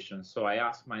education, so I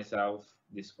ask myself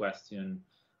this question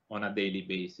on a daily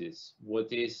basis.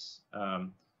 What is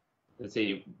let's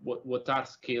say, what are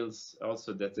skills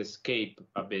also that escape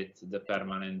a bit the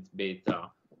permanent beta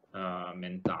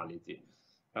mentality.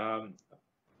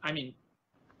 I mean,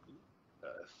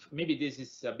 maybe this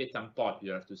is a bit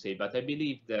unpopular to say, but I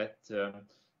believe that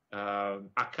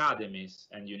academies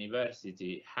and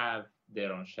university have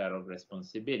their own share of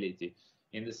responsibility,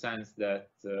 in the sense that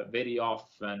very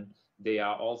often they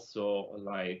are also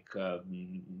like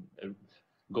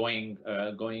going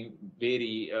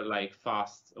very like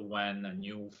fast when a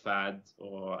new fad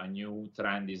or a new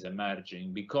trend is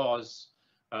emerging, because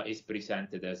it's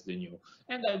presented as the new.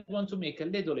 And I want to make a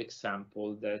little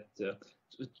example that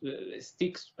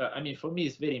sticks. I mean, for me,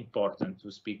 it's very important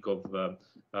to speak of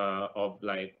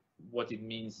like what it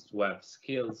means to have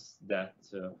skills that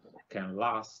can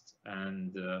last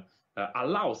and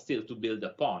allow still to build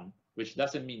upon, which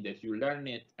doesn't mean that you learn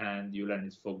it and you learn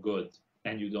it for good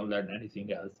and you don't learn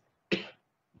anything else.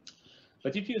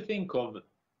 But if you think of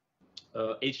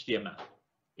HTML,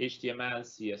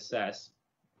 CSS,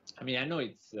 I mean, I know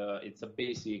it's a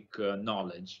basic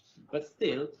knowledge, but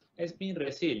still has been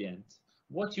resilient.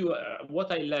 What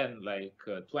I learned like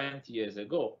 20 years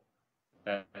ago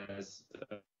as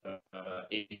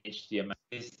HTML,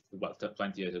 well,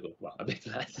 20 years ago, well, a bit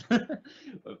less,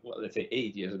 well, let's say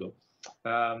 8 years ago,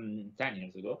 10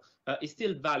 years ago, is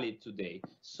still valid today.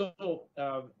 So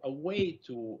a way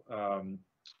to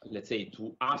let's say,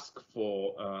 to ask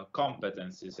for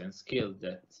competencies and skills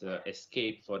that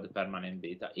escape for the permanent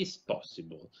beta is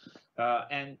possible,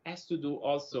 and has to do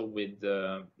also with,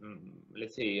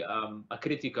 let's say, a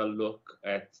critical look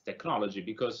at technology,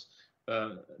 because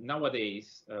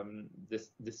nowadays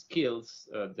the skills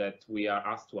that we are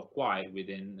asked to acquire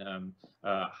within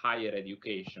higher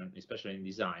education, especially in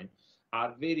design,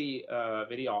 are very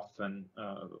often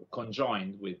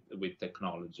conjoined with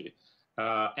technology,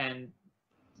 and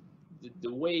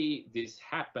the way this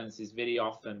happens is very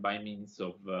often by means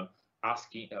of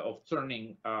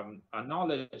turning a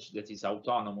knowledge that is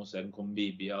autonomous and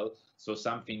convivial, so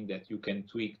something that you can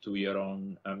tweak to your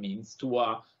own means, to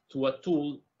a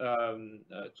tool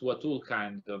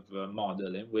kind of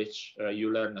model, in which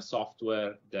you learn a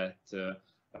software that the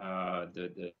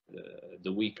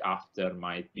week after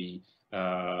might be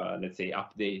let's say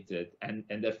updated, and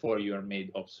therefore you are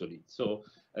made obsolete. So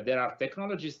there are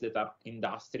technologies that are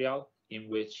industrial, in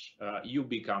which you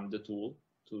become the tool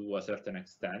to a certain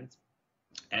extent,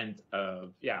 and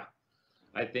yeah,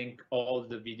 I think all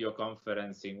the video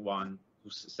conferencing one to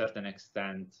a certain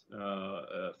extent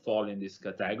fall in this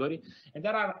category. And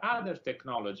there are other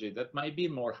technologies that might be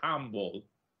more humble,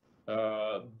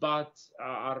 but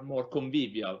are more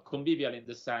convivial in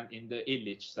the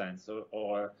Illich sense,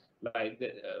 or like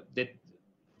that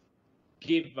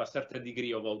give a certain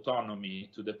degree of autonomy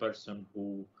to the person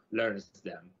who learns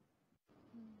them.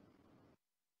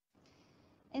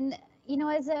 And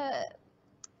as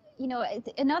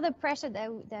another pressure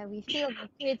that we feel in the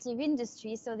creative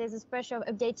industry, so there's this pressure of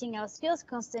updating our skills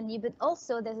constantly, but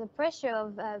also there's a pressure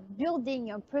of building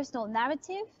your personal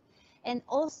narrative. And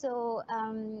also,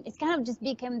 it's kind of just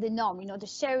become the norm, the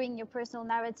sharing your personal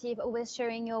narrative, always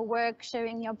sharing your work,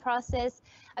 sharing your process.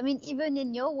 I mean, even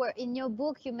in your work, in your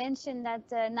book, you mentioned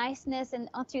that niceness and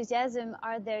enthusiasm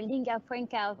are the lingua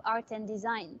franca of art and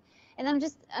design. And I'm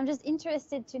just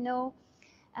interested to know,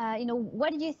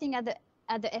 what do you think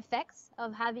are the effects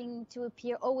of having to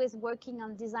appear always working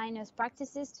on designers'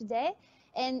 practices today?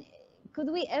 And could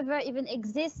we ever even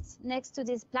exist next to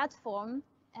this platform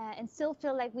and still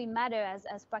feel like we matter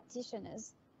as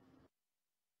practitioners?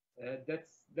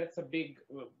 That's a big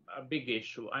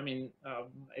issue. I mean,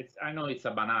 I know it's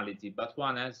a banality, but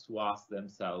one has to ask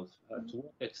themselves to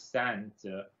what extent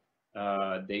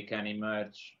they can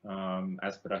emerge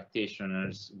as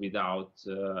practitioners without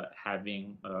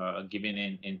having given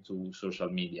into social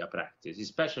media practice,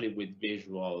 especially with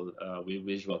visual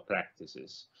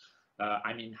practices.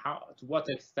 I mean, to what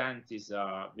extent is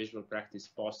visual practice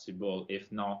possible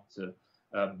if not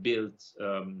built,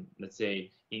 let's say,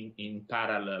 in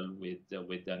parallel with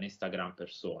an Instagram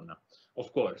persona?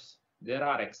 Of course, there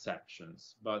are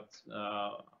exceptions, but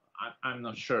I'm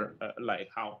not sure, like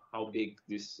how big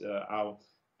this,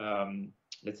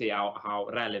 let's say, how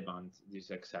relevant these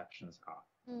exceptions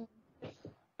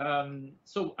are.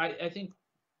 So I think,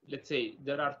 let's say,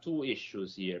 there are two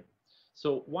issues here.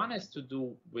 So one has to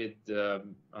do with the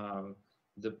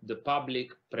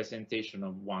public presentation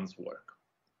of one's work,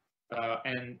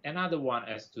 and another one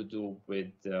has to do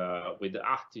with the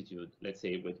attitude, let's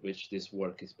say, with which this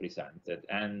work is presented.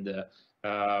 And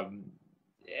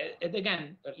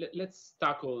again, let's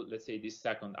tackle, let's say, this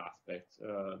second aspect,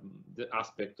 the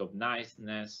aspect of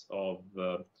niceness, of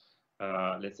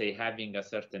let's say, having a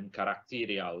certain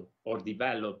characterial or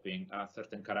developing a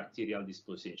certain characterial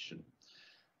disposition.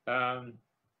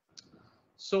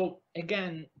 So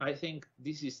again, I think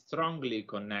this is strongly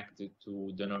connected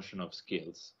to the notion of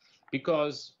skills,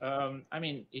 because I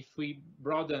mean, if we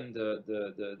broaden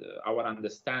our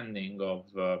understanding of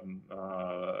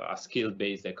a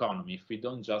skill-based economy, if you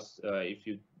don't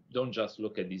just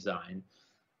look at design,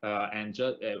 and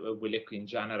we look in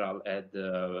general at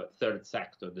the third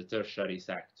sector, the tertiary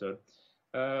sector,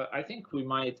 I think we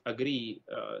might agree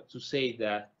to say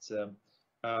that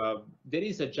there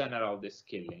is a general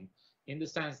de-skilling, in the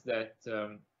sense that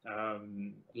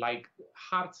like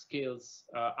hard skills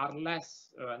are less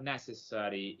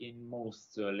necessary in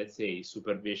most, let's say,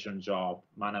 supervision job,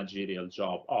 managerial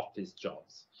job, office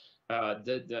jobs.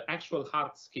 The actual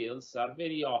hard skills are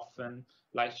very often,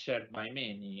 like, shared by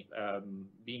many,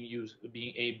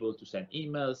 being able to send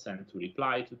emails and to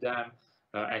reply to them,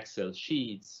 Excel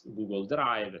sheets, Google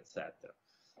Drive, etc.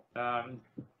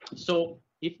 So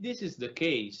if this is the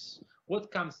case,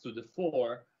 what comes to the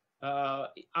fore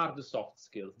are the soft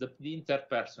skills, the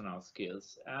interpersonal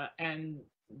skills, and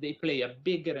they play a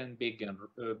bigger and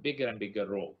bigger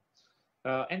role.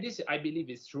 And this, I believe,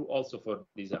 is true also for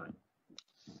design.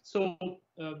 So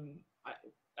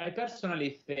I personally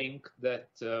think that,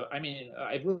 I mean,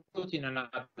 I wrote in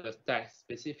another text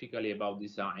specifically about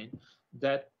design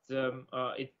that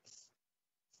it's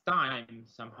time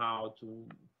somehow to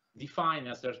define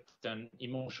a certain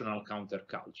emotional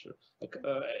counterculture.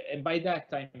 And by that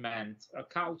I meant a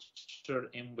culture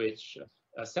in which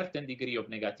a certain degree of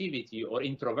negativity or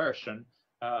introversion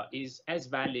is as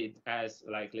valid as,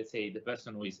 like, let's say, the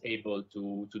person who is able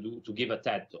to give a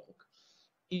TED talk.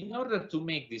 In order to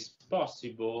make this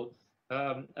possible,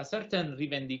 a certain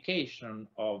revendication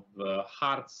of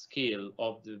hard skill,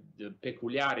 of the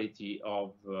peculiarity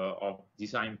of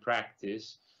design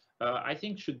practice, I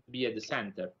think should be at the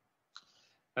center.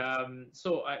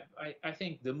 So I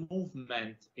think the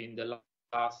movement in the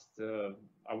last,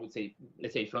 I would say,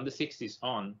 let's say from the 60s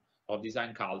on, of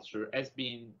design culture has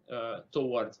been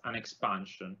towards an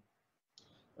expansion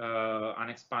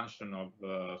of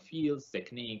fields,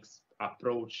 techniques,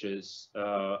 approaches,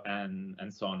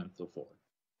 and so on and so forth.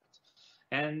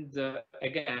 And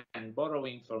again,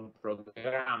 borrowing from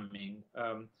programming,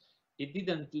 it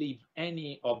didn't leave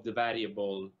any of the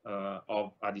variable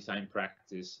of a design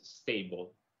practice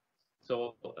stable.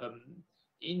 So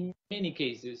in many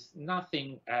cases,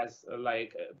 nothing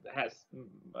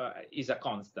is a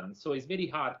constant. So it's very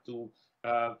hard to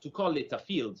call it a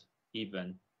field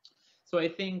even. So I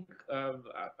think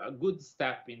a good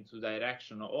step into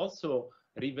direction also,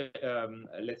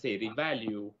 let's say,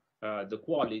 revalue the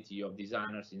quality of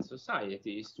designers in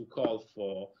society is to call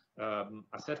for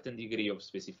a certain degree of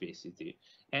specificity,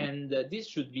 and this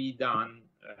should be done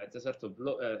at a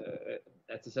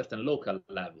certain local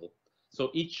level. So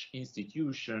each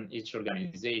institution, each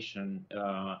organization,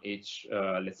 each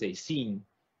let's say scene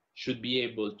should be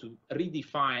able to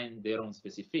redefine their own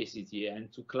specificity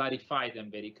and to clarify them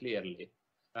very clearly.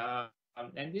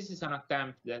 And this is an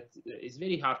attempt that is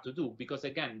very hard to do, because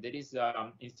again, there is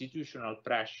institutional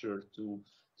pressure to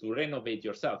renovate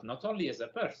yourself, not only as a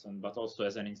person, but also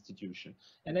as an institution.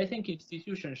 And I think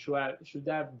institutions should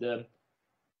have the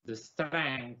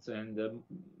strength and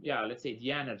let's say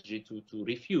the energy to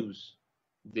refuse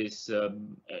this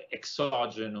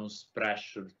exogenous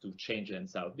pressure to change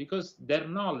themselves, because their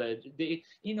knowledge,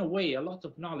 in a way, a lot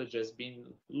of knowledge has been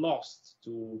lost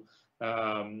to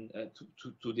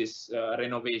this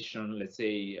renovation, let's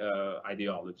say,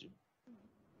 ideology.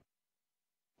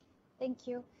 Thank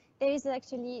you. There is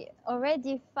actually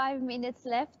already 5 minutes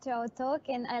left to our talk,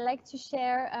 and I like to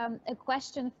share a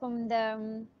question from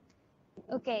the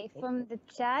from the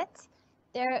chat.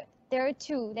 There are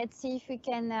two. Let's see if we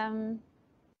can.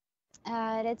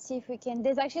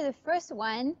 There's actually the first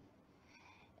one.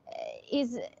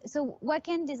 So what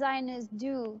can designers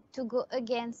do to go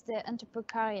against the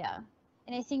Entreprecariat?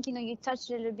 And I think, you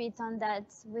touched a little bit on that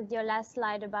with your last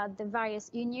slide about the various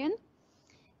unions.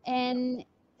 And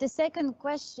the second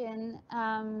question,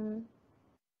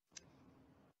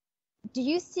 do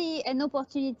you see an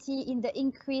opportunity in the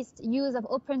increased use of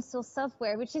open source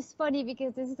software? Which is funny,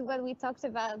 because this is what we talked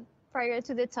about prior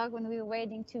to the talk when we were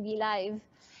waiting to be live.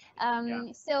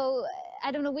 So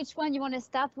I don't know which one you want to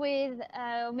start with.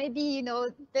 Maybe,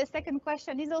 the second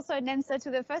question is also an answer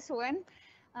to the first one.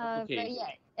 Okay. But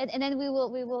yeah, and then we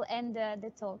will end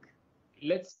the talk.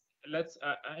 Let's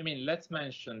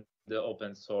mention the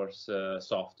open source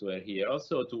software here,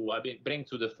 also to bring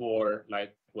to the fore,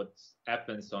 like, what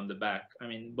happens on the back. I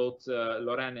mean, both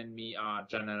Loraine and me are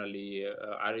generally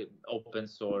are open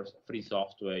source free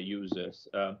software users,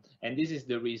 and this is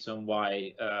the reason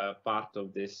why part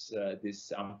of this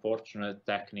this unfortunate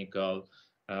technical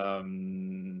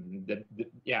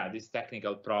this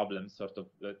technical problem sort of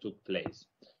took place.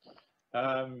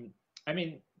 I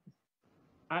mean,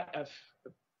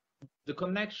 the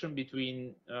connection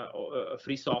between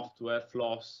free software,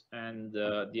 FLOSS, and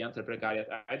the Entreprecariat,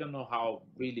 I don't know how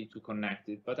really to connect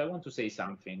it, but I want to say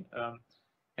something.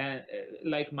 And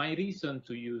like my reason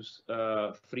to use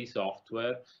free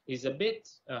software is a bit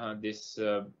this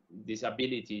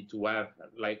ability to have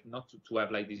like to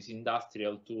have like these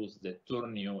industrial tools that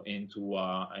turn you into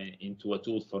a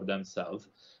tool for themselves.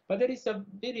 But there is a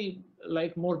very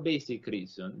like more basic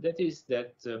reason, that is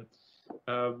that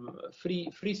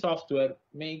free software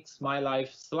makes my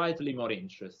life slightly more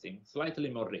interesting, slightly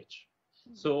more rich.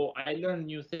 So I learn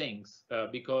new things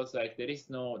because like there is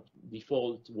no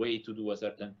default way to do a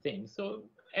certain thing. So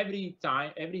every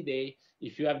day,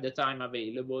 if you have the time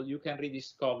available, you can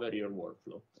rediscover your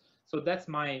workflow. So that's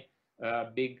my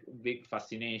big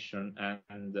fascination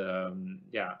and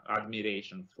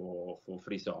admiration for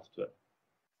free software.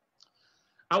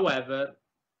 However,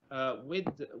 with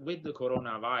the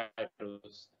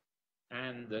coronavirus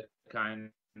and the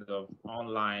kind of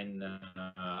online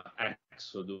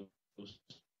exodus,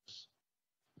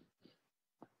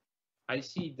 I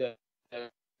see that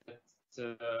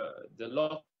the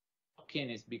lock-in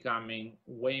is becoming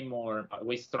way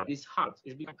stronger. It's hard.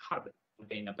 It's becoming harder to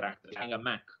gain a practice. Having a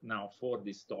Mac now for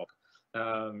this talk.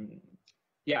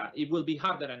 Yeah, it will be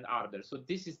harder and harder. So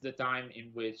this is the time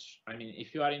in which, I mean,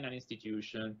 if you are in an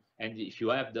institution and if you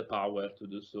have the power to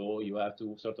do so, you have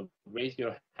to sort of raise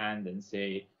your hand and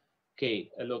say, okay,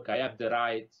 look, I have the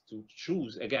right to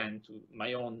choose again to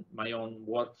my own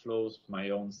workflows,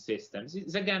 my own systems.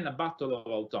 It's again a battle of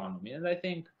autonomy. And I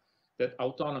think that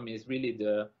autonomy is really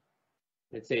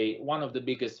let's say, one of the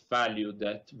biggest value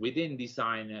that within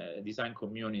design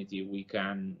community we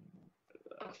can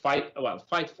fight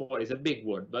for is a big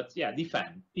word, but yeah,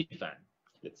 defend,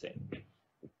 let's say.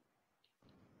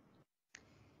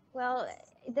 Well,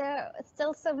 there are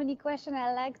still so many questions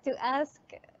I like to ask,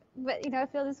 but I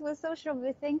feel this was so short.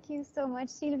 But thank you so much,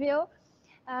 Silvio,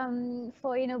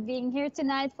 for being here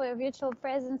tonight, for your virtual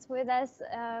presence with us,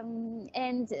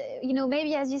 and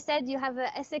maybe, as you said, you have an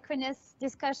asynchronous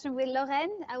discussion with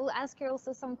Loraine. I will ask her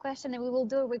also some questions, and we will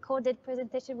do a recorded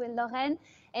presentation with Loraine,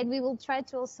 and we will try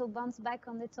to also bounce back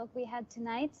on the talk we had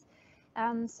tonight.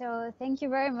 So thank you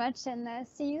very much, and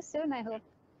see you soon, I hope.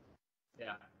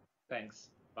 Yeah, thanks.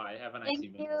 Bye. Have a nice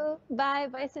evening. Thank you.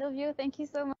 Bye, Silvio. Thank you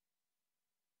so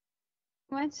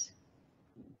much.